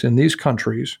disease in these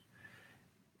countries,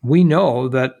 we know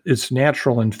that it's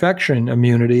natural infection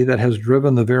immunity that has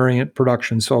driven the variant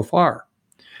production so far.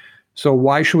 So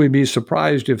why should we be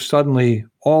surprised if suddenly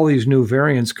all these new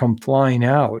variants come flying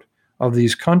out of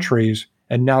these countries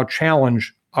and now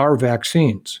challenge our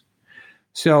vaccines?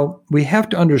 So we have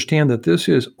to understand that this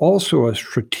is also a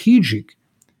strategic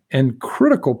and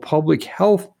critical public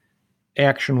health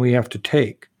action we have to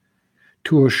take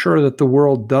to assure that the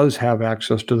world does have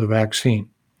access to the vaccine.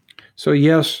 So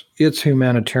yes, it's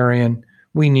humanitarian.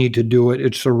 We need to do it.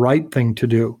 It's the right thing to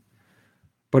do.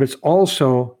 But it's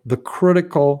also the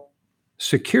critical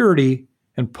security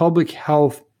and public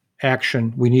health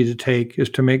action we need to take is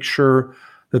to make sure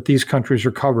that these countries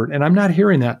are covered. And I'm not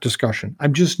hearing that discussion.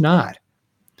 I'm just not.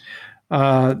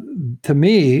 To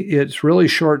me, it's really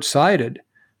short-sighted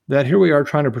that here we are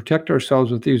trying to protect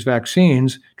ourselves with these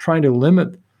vaccines, trying to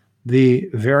limit the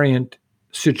variant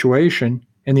situation,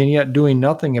 and then yet doing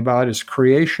nothing about its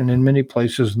creation in many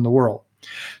places in the world.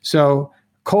 So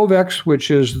COVAX, which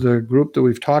is the group that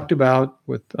we've talked about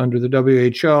with under the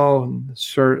WHO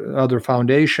and other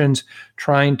foundations,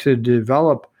 trying to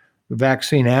develop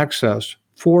vaccine access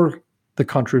for the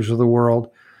countries of the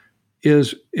world,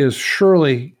 is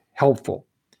surely helpful.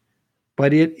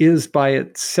 But it is by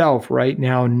itself right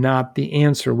now not the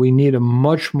answer. We need a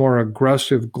much more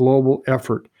aggressive global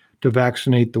effort to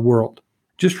vaccinate the world.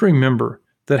 Just remember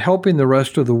that helping the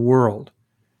rest of the world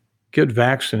get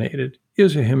vaccinated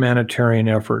is a humanitarian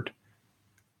effort.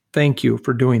 Thank you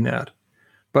for doing that.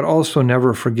 But also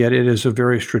never forget it is a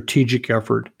very strategic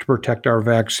effort to protect our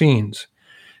vaccines.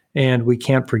 And we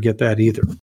can't forget that either.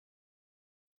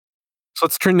 So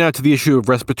let's turn now to the issue of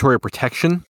respiratory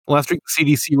protection. Last week, the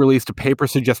CDC released a paper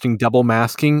suggesting double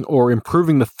masking or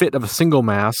improving the fit of a single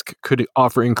mask could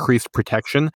offer increased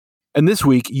protection. And this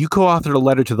week, you co-authored a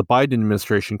letter to the Biden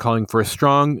administration calling for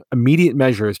strong, immediate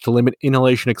measures to limit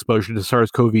inhalation exposure to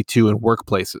SARS-CoV-2 in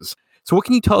workplaces. So what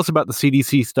can you tell us about the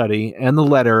CDC study and the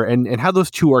letter and how those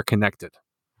two are connected?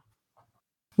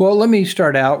 Well, let me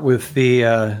start out with the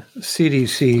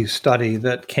CDC study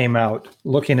that came out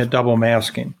looking at double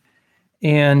masking.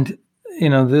 And,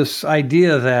 this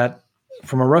idea that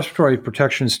from a respiratory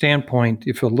protection standpoint,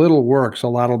 if a little works, a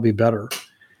lot will be better,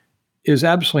 is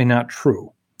absolutely not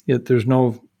true. There's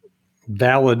no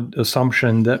valid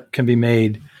assumption that can be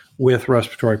made with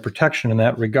respiratory protection in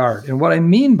that regard. And what I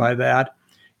mean by that,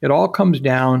 it all comes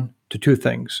down to two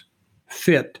things: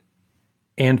 fit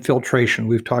and filtration.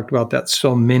 We've talked about that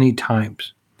so many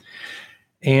times.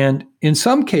 And in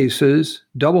some cases,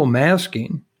 double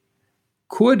masking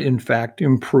could, in fact,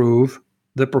 improve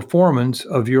the performance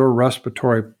of your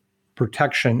respiratory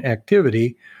protection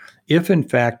activity if, in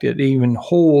fact, it even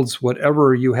holds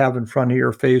whatever you have in front of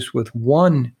your face with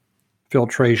one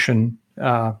filtration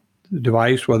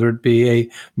device, whether it be a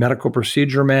medical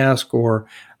procedure mask or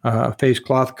a face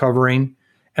cloth covering,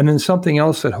 and then something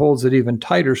else that holds it even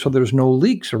tighter so there's no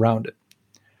leaks around it.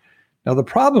 Now, the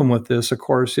problem with this, of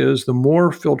course, is the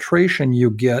more filtration you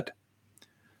get,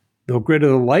 the greater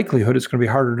the likelihood it's going to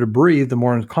be harder to breathe, the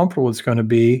more uncomfortable it's going to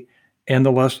be, and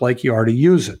the less likely you are to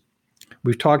use it.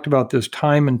 We've talked about this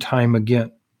time and time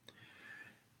again.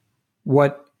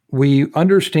 What we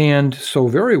understand so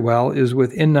very well is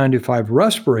with N95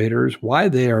 respirators, why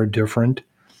they are different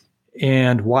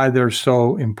and why they're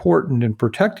so important in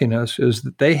protecting us is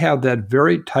that they have that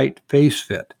very tight face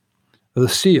fit, the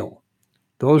seal.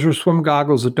 Those are swim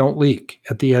goggles that don't leak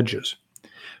at the edges.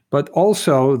 But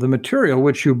also the material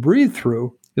which you breathe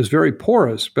through is very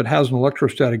porous, but has an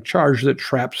electrostatic charge that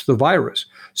traps the virus.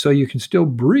 So you can still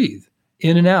breathe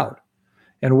in and out.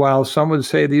 And while some would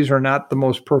say these are not the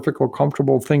most perfect or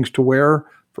comfortable things to wear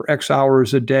for X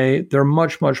hours a day, they're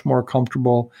much, much more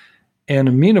comfortable and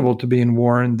amenable to being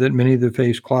worn than many of the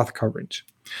face cloth coverings.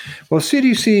 Well,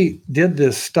 CDC did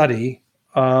this study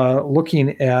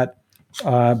looking at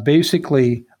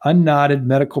basically unknotted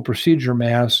medical procedure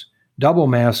masks, double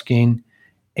masking,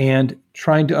 and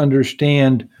trying to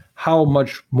understand how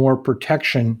much more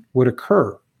protection would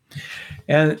occur.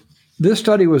 And this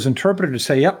study was interpreted to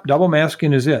say, yep, double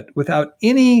masking is it, without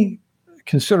any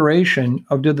consideration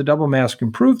of did the double mask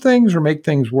improve things or make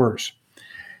things worse.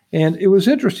 And it was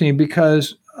interesting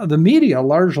because the media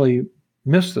largely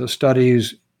missed the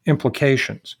study's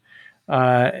implications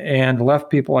and left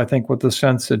people, I think, with the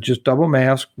sense that just double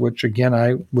mask, which again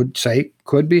I would say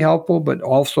could be helpful, but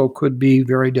also could be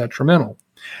very detrimental.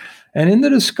 And in the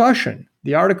discussion,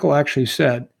 the article actually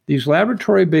said, these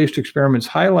laboratory-based experiments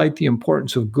highlight the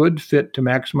importance of good fit to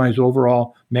maximize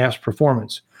overall mask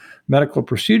performance. Medical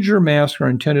procedure masks are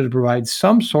intended to provide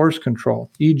some source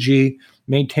control, e.g.,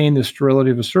 maintain the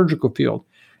sterility of a surgical field,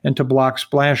 and to block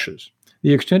splashes.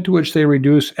 The extent to which they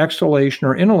reduce exhalation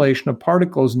or inhalation of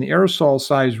particles in the aerosol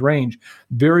size range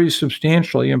varies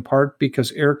substantially, in part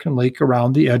because air can leak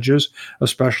around the edges,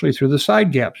 especially through the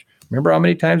side gaps. Remember how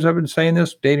many times I've been saying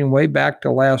this, dating way back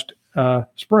to last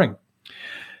spring.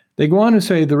 They go on to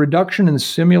say the reduction in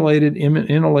simulated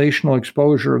inhalational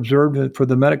exposure observed for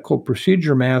the medical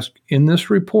procedure mask in this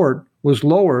report was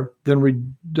lower than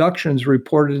reductions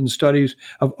reported in studies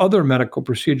of other medical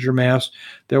procedure masks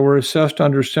that were assessed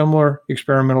under similar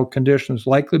experimental conditions,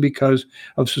 likely because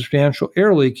of substantial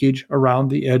air leakage around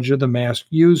the edge of the mask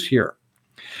used here.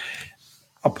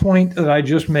 A point that I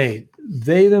just made.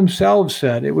 They themselves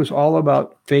said it was all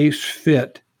about face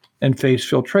fit and face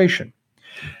filtration.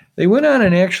 They went on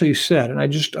and actually said, and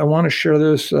I want to share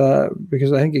this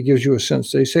because I think it gives you a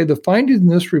sense. They say the findings in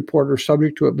this report are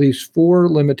subject to at least 4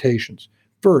 limitations.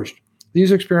 First,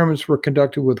 these experiments were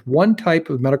conducted with one type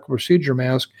of medical procedure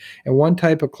mask and one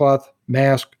type of cloth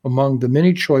mask among the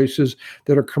many choices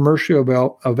that are commercially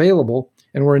available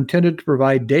and were intended to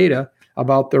provide data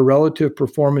about their relative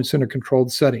performance in a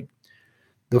controlled setting.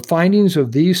 The findings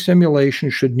of these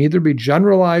simulations should neither be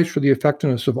generalized for the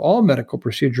effectiveness of all medical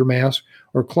procedure masks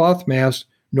or cloth masks,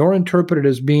 nor interpreted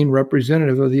as being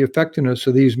representative of the effectiveness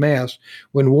of these masks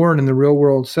when worn in the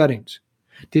real-world settings.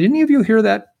 Did any of you hear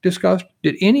that discussed?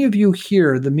 Did any of you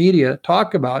hear the media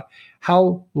talk about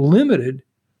how limited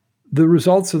the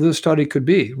results of this study could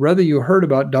be? Rather, you heard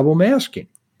about double masking.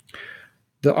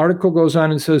 The article goes on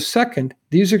and says, second,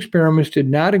 these experiments did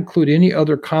not include any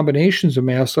other combinations of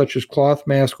masks, such as cloth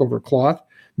mask over cloth,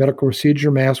 medical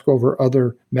procedure mask over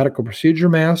other medical procedure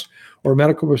masks, or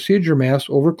medical procedure mask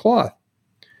over cloth.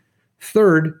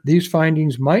 Third, these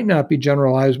findings might not be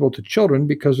generalizable to children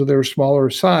because of their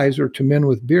smaller size or to men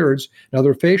with beards and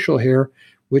other facial hair,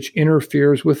 which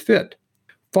interferes with fit.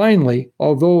 Finally,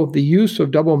 although the use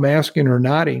of double masking or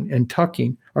knotting and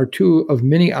tucking are 2 of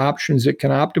many options that can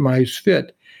optimize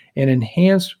fit and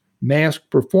enhance mask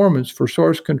performance for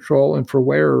source control and for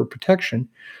wearer protection,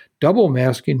 double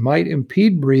masking might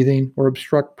impede breathing or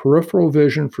obstruct peripheral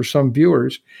vision for some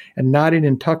viewers, and knotting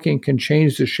and tucking can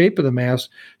change the shape of the mask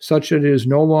such that it is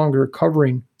no longer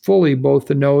covering fully both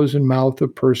the nose and mouth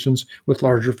of persons with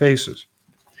larger faces.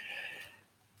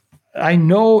 I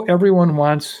know everyone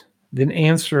wants an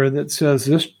answer that says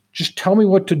this, just tell me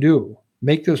what to do,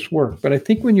 make this work. But I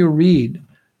think when you read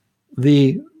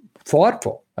the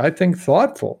thoughtful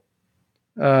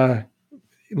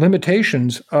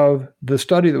limitations of the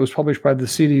study that was published by the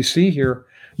CDC here,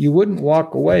 you wouldn't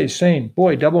walk away saying,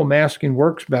 boy, double masking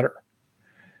works better.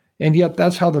 And yet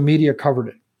that's how the media covered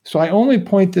it. So I only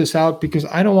point this out because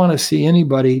I don't want to see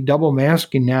anybody double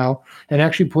masking now and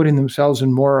actually putting themselves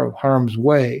in more of harm's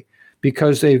way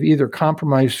because they've either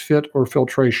compromised fit or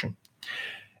filtration.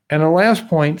 And the last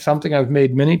point, something I've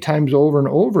made many times over and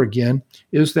over again,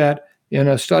 is that in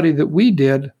a study that we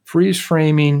did, freeze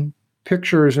framing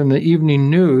pictures in the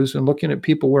evening news and looking at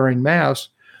people wearing masks,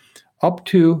 up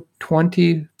to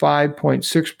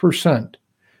 25.6%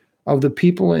 of the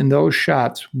people in those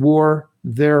shots wore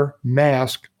their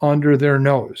mask under their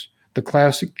nose, the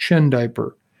classic chin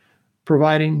diaper,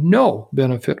 providing no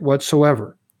benefit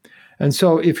whatsoever. And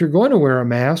so if you're going to wear a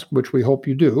mask, which we hope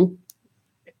you do,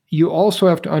 you also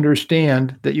have to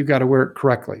understand that you got to wear it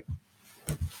correctly.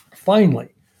 Finally,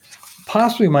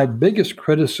 possibly my biggest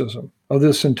criticism of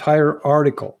this entire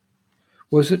article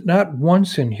was that not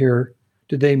once in here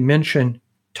did they mention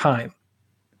time.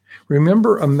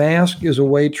 Remember, a mask is a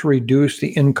way to reduce the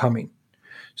incoming.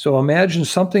 So imagine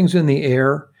something's in the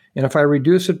air, and if I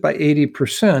reduce it by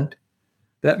 80%,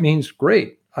 that means,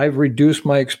 great, I've reduced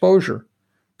my exposure.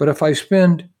 But if I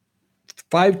spend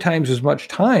 5 times as much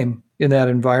time in that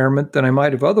environment than I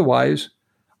might have otherwise,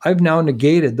 I've now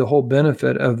negated the whole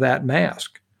benefit of that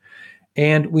mask.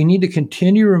 And we need to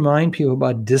continue to remind people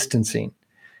about distancing.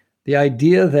 The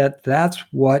idea that that's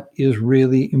what is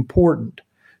really important.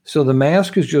 So the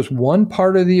mask is just one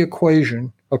part of the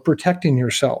equation of protecting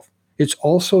yourself. It's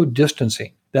also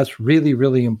distancing. That's really,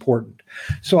 really important.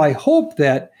 So I hope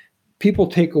that people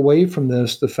take away from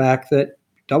this the fact that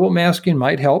double masking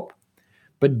might help,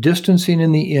 but distancing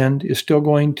in the end is still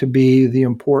going to be the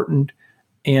important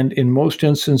and, in most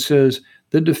instances,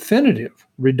 the definitive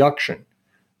reduction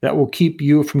that will keep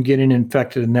you from getting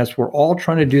infected. And we're all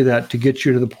trying to do that to get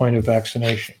you to the point of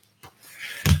vaccination.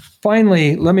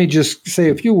 Finally, let me just say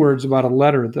a few words about a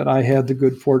letter that I had the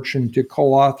good fortune to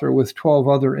co-author with 12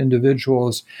 other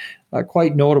individuals,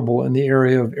 quite notable in the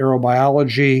area of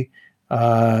aerobiology,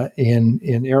 in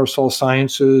aerosol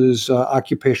sciences,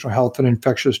 occupational health, and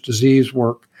infectious disease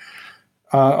work.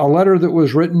 A letter that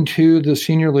was written to the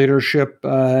senior leadership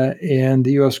in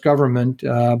the U.S. government,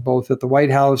 both at the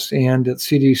White House and at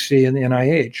CDC and the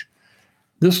NIH.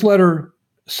 This letter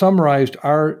summarized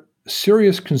our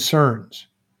serious concerns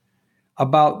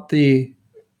about the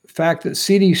fact that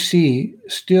CDC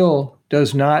still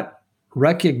does not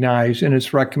recognize in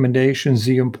its recommendations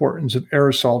the importance of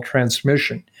aerosol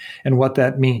transmission and what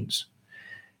that means.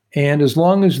 And as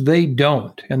long as they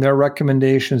don't, and their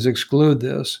recommendations exclude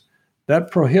this, that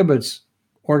prohibits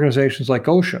organizations like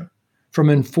OSHA from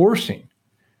enforcing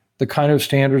the kind of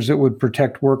standards that would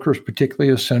protect workers,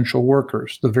 particularly essential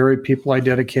workers, the very people I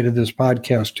dedicated this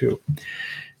podcast to.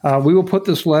 We will put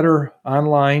this letter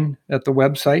online at the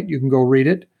website. You can go read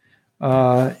it.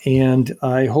 And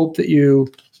I hope that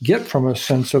you get from a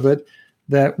sense of it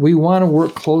that we want to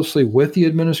work closely with the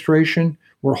administration.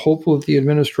 We're hopeful that the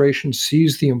administration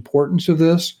sees the importance of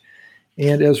this.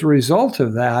 And as a result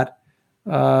of that,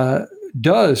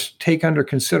 does take under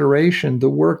consideration the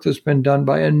work that's been done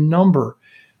by a number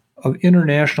of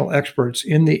international experts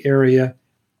in the area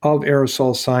of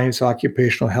aerosol science,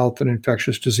 occupational health, and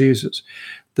infectious diseases.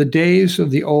 The days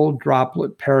of the old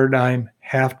droplet paradigm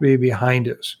have to be behind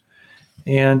us.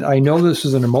 And I know this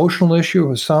is an emotional issue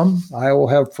with some. I will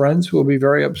have friends who will be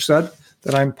very upset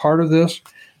that I'm part of this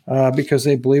because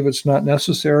they believe it's not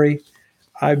necessary.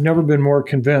 I've never been more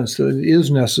convinced that it is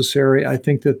necessary. I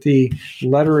think that the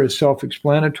letter is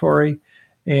self-explanatory,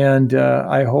 and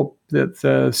I hope that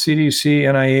the CDC,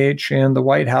 NIH, and the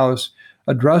White House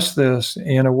address this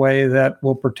in a way that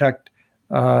will protect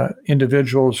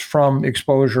individuals from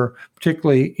exposure,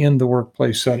 particularly in the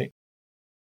workplace setting.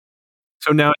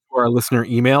 So now to our listener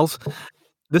emails.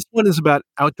 This one is about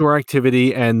outdoor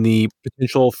activity and the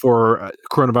potential for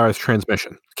coronavirus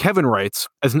transmission. Kevin writes,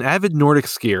 as an avid Nordic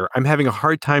skier, I'm having a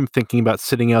hard time thinking about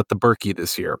sitting out the Birkie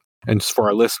this year. And just for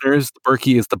our listeners, the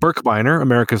Birkie is the Birkebeiner,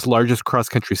 America's largest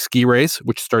cross-country ski race,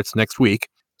 which starts next week.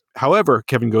 However,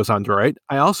 Kevin goes on to write,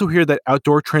 I also hear that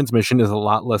outdoor transmission is a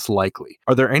lot less likely.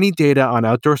 Are there any data on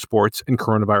outdoor sports and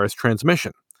coronavirus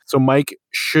transmission? So, Mike,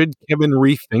 should Kevin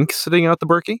rethink sitting out the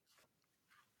Birkie?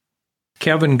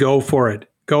 Kevin, go for it.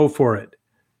 Go for it.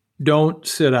 Don't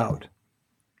sit out.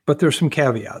 But there's some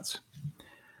caveats.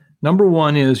 Number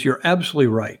one is you're absolutely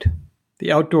right.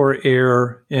 The outdoor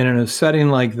air in a setting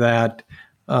like that,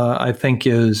 I think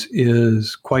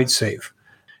is quite safe.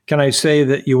 Can I say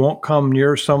that you won't come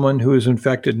near someone who is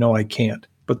infected? No, I can't.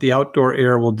 But the outdoor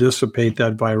air will dissipate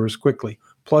that virus quickly.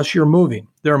 Plus, you're moving.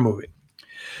 They're moving.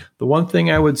 The one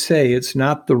thing I would say, it's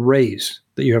not the race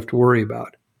that you have to worry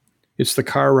about. It's the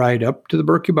car ride up to the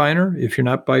Birkebeiner. If you're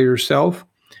not by yourself,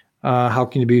 how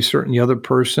can you be certain the other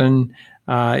person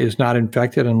is not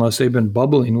infected unless they've been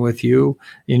bubbling with you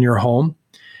in your home?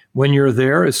 When you're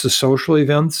there, it's the social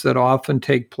events that often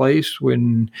take place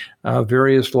when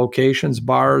various locations,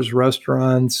 bars,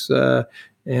 restaurants,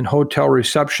 and hotel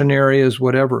reception areas,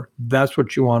 whatever. That's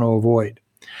what you want to avoid.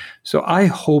 So I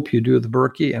hope you do the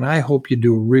Birkie, and I hope you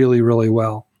do really, really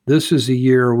well. This is a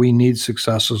year we need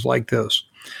successes like this.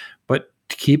 But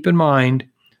keep in mind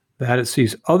that it's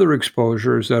these other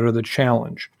exposures that are the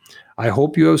challenge. I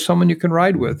hope you have someone you can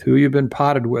ride with, who you've been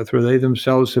potted with, or they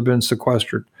themselves have been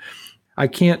sequestered. I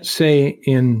can't say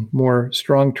in more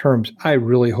strong terms, I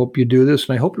really hope you do this,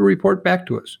 and I hope you report back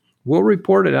to us. We'll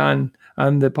report it on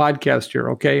the podcast here,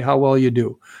 okay, how well you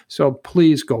do. So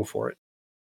please go for it.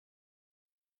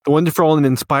 The wonderful and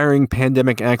inspiring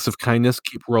pandemic acts of kindness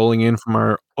keep rolling in from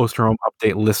our Osterholm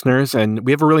Update listeners, and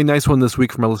we have a really nice one this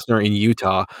week from a listener in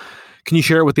Utah. Can you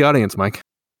share it with the audience, Mike?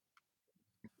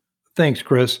 Thanks,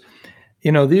 Chris.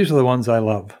 You know, these are the ones I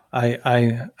love.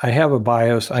 I have a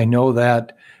bias. I know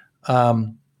that.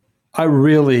 I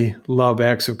really love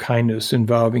acts of kindness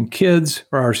involving kids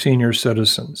or our senior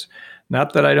citizens.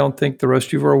 Not that I don't think the rest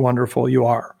of you are wonderful. You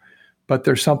are. But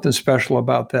there's something special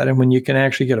about that. And when you can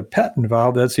actually get a pet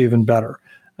involved, that's even better.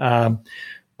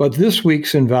 But this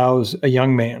week's involves a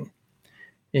young man.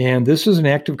 And this is an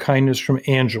act of kindness from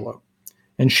Angela.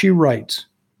 And she writes,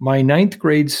 my 9th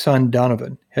grade son,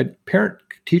 Donovan, had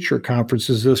parent-teacher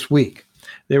conferences this week.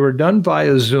 They were done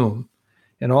via Zoom,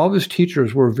 and all of his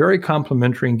teachers were very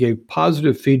complimentary and gave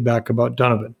positive feedback about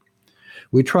Donovan.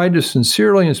 We tried to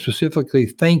sincerely and specifically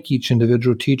thank each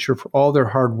individual teacher for all their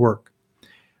hard work.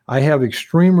 I have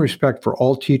extreme respect for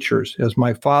all teachers, as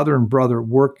my father and brother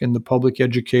work in the public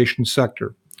education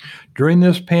sector. During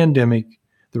this pandemic,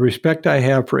 The respect I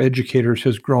have for educators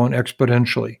has grown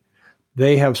exponentially.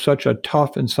 They have such a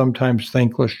tough and sometimes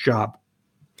thankless job.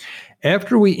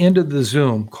 After we ended the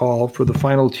Zoom call for the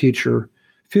final teacher,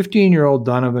 15-year-old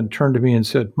Donovan turned to me and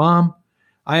said, "Mom,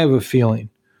 I have a feeling."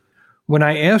 When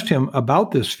I asked him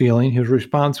about this feeling, his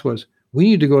response was, "We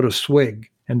need to go to Swig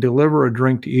and deliver a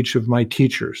drink to each of my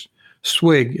teachers.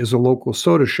 Swig is a local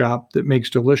soda shop that makes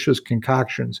delicious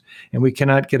concoctions, and we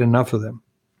cannot get enough of them."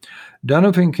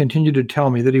 Donovan continued to tell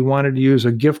me that he wanted to use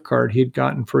a gift card he had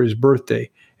gotten for his birthday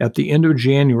at the end of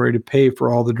January to pay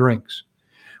for all the drinks.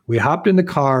 We hopped in the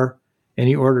car, and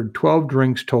he ordered 12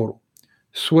 drinks total.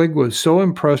 Swig was so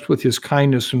impressed with his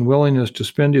kindness and willingness to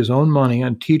spend his own money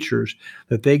on teachers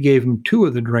that they gave him 2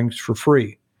 of the drinks for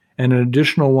free and an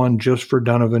additional one just for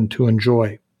Donovan to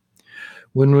enjoy.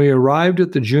 When we arrived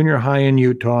at the junior high in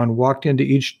Utah and walked into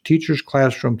each teacher's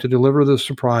classroom to deliver the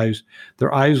surprise,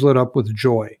 their eyes lit up with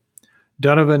joy.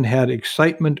 Donovan had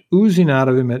excitement oozing out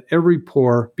of him at every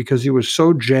pore because he was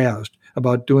so jazzed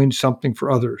about doing something for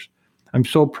others. I'm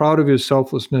so proud of his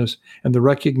selflessness and the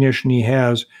recognition he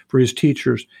has for his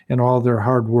teachers and all their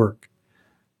hard work.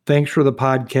 Thanks for the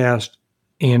podcast,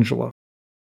 Angela.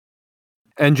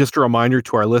 And just a reminder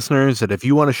to our listeners that if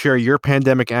you want to share your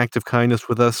pandemic act of kindness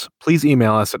with us, please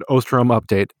email us at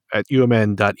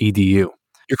osterumupdate@umn.edu.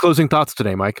 Your closing thoughts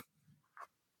today, Mike?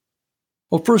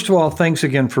 Well, first of all, thanks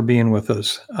again for being with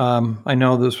us. I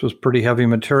know this was pretty heavy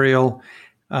material.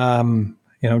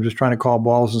 Just trying to call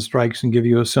balls and strikes and give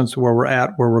you a sense of where we're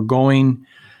at, where we're going,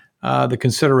 the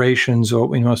considerations, what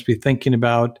we must be thinking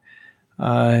about.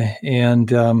 But in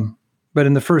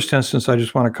the first instance, I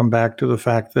just want to come back to the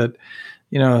fact that,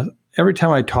 every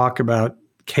time I talk about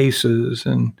cases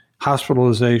and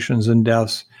hospitalizations and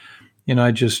deaths,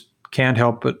 I just can't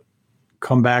help but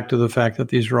come back to the fact that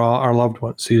these are all our loved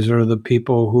ones. These are the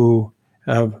people who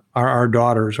are our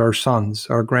daughters, our sons,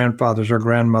 our grandfathers, our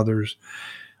grandmothers,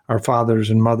 our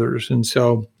fathers and mothers. And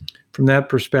so from that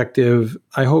perspective,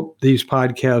 I hope these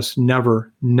podcasts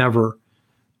never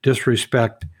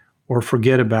disrespect or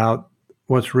forget about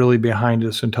what's really behind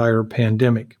this entire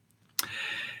pandemic.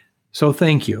 So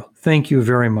thank you. Thank you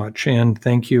very much. And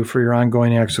thank you for your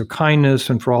ongoing acts of kindness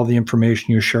and for all the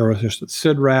information you share with us at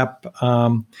CIDRAP.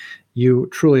 You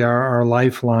truly are our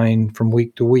lifeline from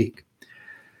week to week.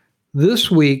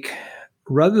 This week,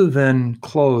 rather than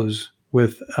close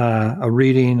with a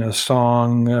reading, a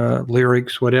song,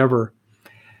 lyrics, whatever,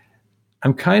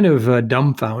 I'm kind of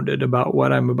dumbfounded about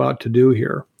what I'm about to do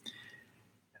here.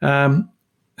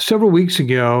 Several weeks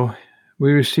ago,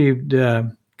 we received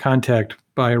contact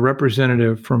by a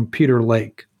representative from Peter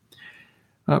Lake.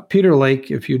 Peter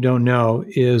Lake, if you don't know,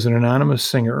 is an anonymous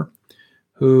singer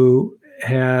who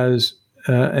has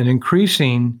an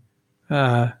increasing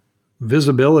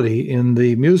visibility in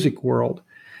the music world,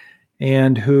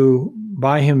 and who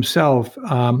by himself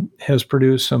has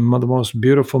produced some of the most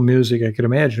beautiful music I could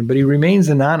imagine. But he remains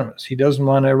anonymous. He doesn't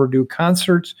want to ever do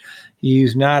concerts.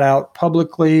 He's not out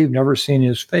publicly. I've never seen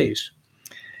his face.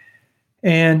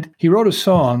 And he wrote a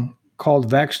song called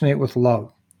Vaccinate with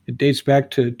Love. It dates back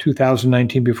to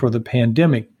 2019, before the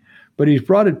pandemic, but he's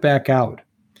brought it back out.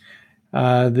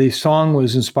 The song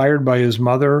was inspired by his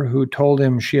mother, who told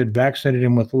him she had vaccinated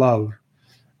him with love,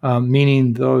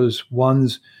 meaning those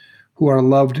ones who are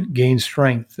loved gain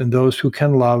strength, and those who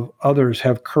can love others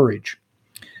have courage.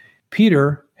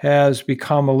 Peter has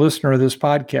become a listener of this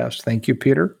podcast. Thank you,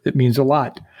 Peter. It means a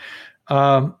lot.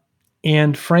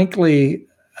 And frankly,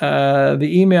 the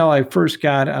email I first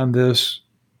got on this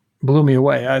blew me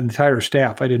away. The entire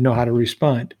staff, I didn't know how to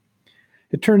respond.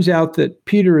 It turns out that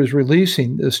Peter is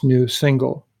releasing this new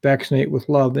single, Vaccinate with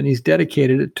Love, and he's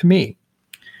dedicated it to me.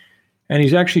 And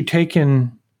he's actually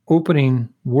taken opening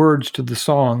words to the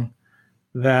song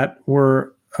that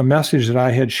were a message that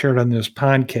I had shared on this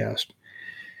podcast.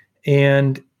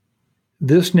 And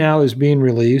this now is being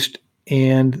released,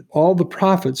 and all the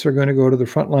profits are going to go to the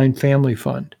Frontline Family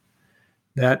Fund.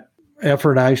 That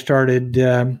effort I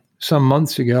started some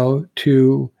months ago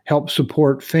to help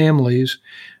support families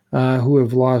who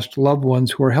have lost loved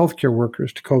ones who are healthcare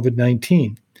workers to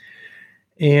COVID-19.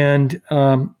 And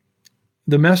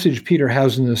the message Peter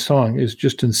has in this song is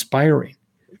just inspiring.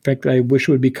 In fact, I wish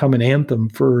it would become an anthem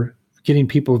for getting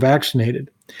people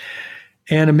vaccinated.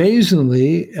 And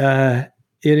amazingly, it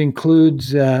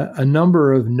includes a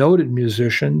number of noted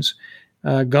musicians.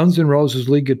 Guns N' Roses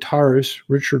lead guitarist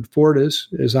Richard Fortus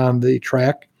is on the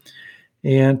track,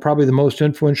 and probably the most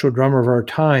influential drummer of our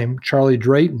time, Charlie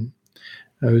Drayton,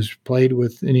 who's played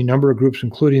with any number of groups,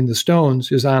 including the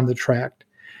Stones, is on the track.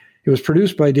 It was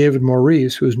produced by David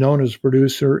Maurice, who is known as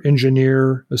producer,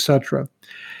 engineer, etc.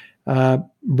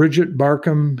 Bridget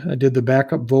Barkham did the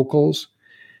backup vocals.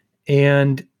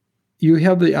 And you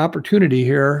have the opportunity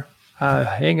here,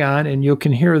 hang on, and you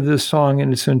can hear this song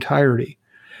in its entirety.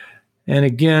 And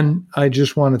again, I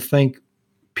just want to thank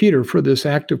Peter for this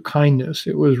act of kindness.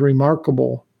 It was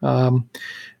remarkable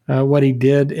what he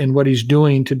did and what he's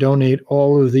doing to donate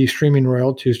all of the streaming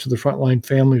royalties to the Frontline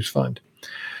Families Fund.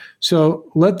 So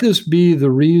let this be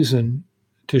the reason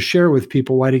to share with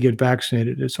people why to get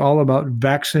vaccinated. It's all about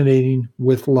vaccinating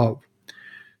with love.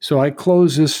 So I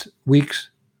close this week's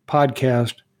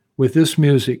podcast with this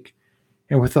music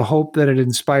and with the hope that it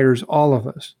inspires all of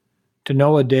us to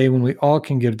know a day when we all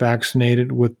can get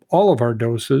vaccinated with all of our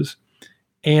doses,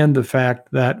 and the fact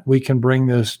that we can bring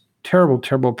this terrible,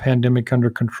 terrible pandemic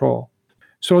under control.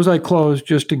 So as I close,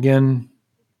 just again,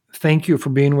 thank you for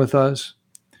being with us.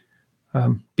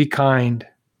 Be kind,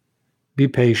 be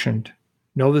patient.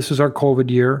 Know this is our COVID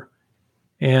year,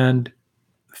 and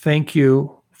thank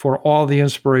you for all the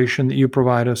inspiration that you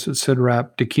provide us at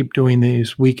CIDRAP to keep doing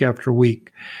these week after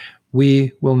week.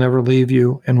 We will never leave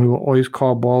you, and we will always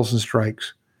call balls and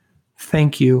strikes.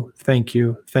 Thank you, thank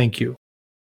you, thank you.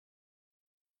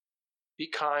 Be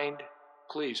kind.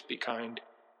 Please be kind.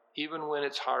 Even when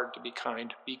it's hard to be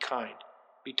kind, be kind.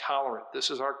 Be tolerant. This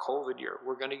is our COVID year.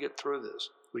 We're going to get through this.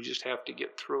 We just have to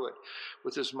get through it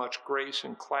with as much grace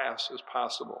and class as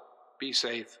possible. Be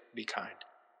safe. Be kind.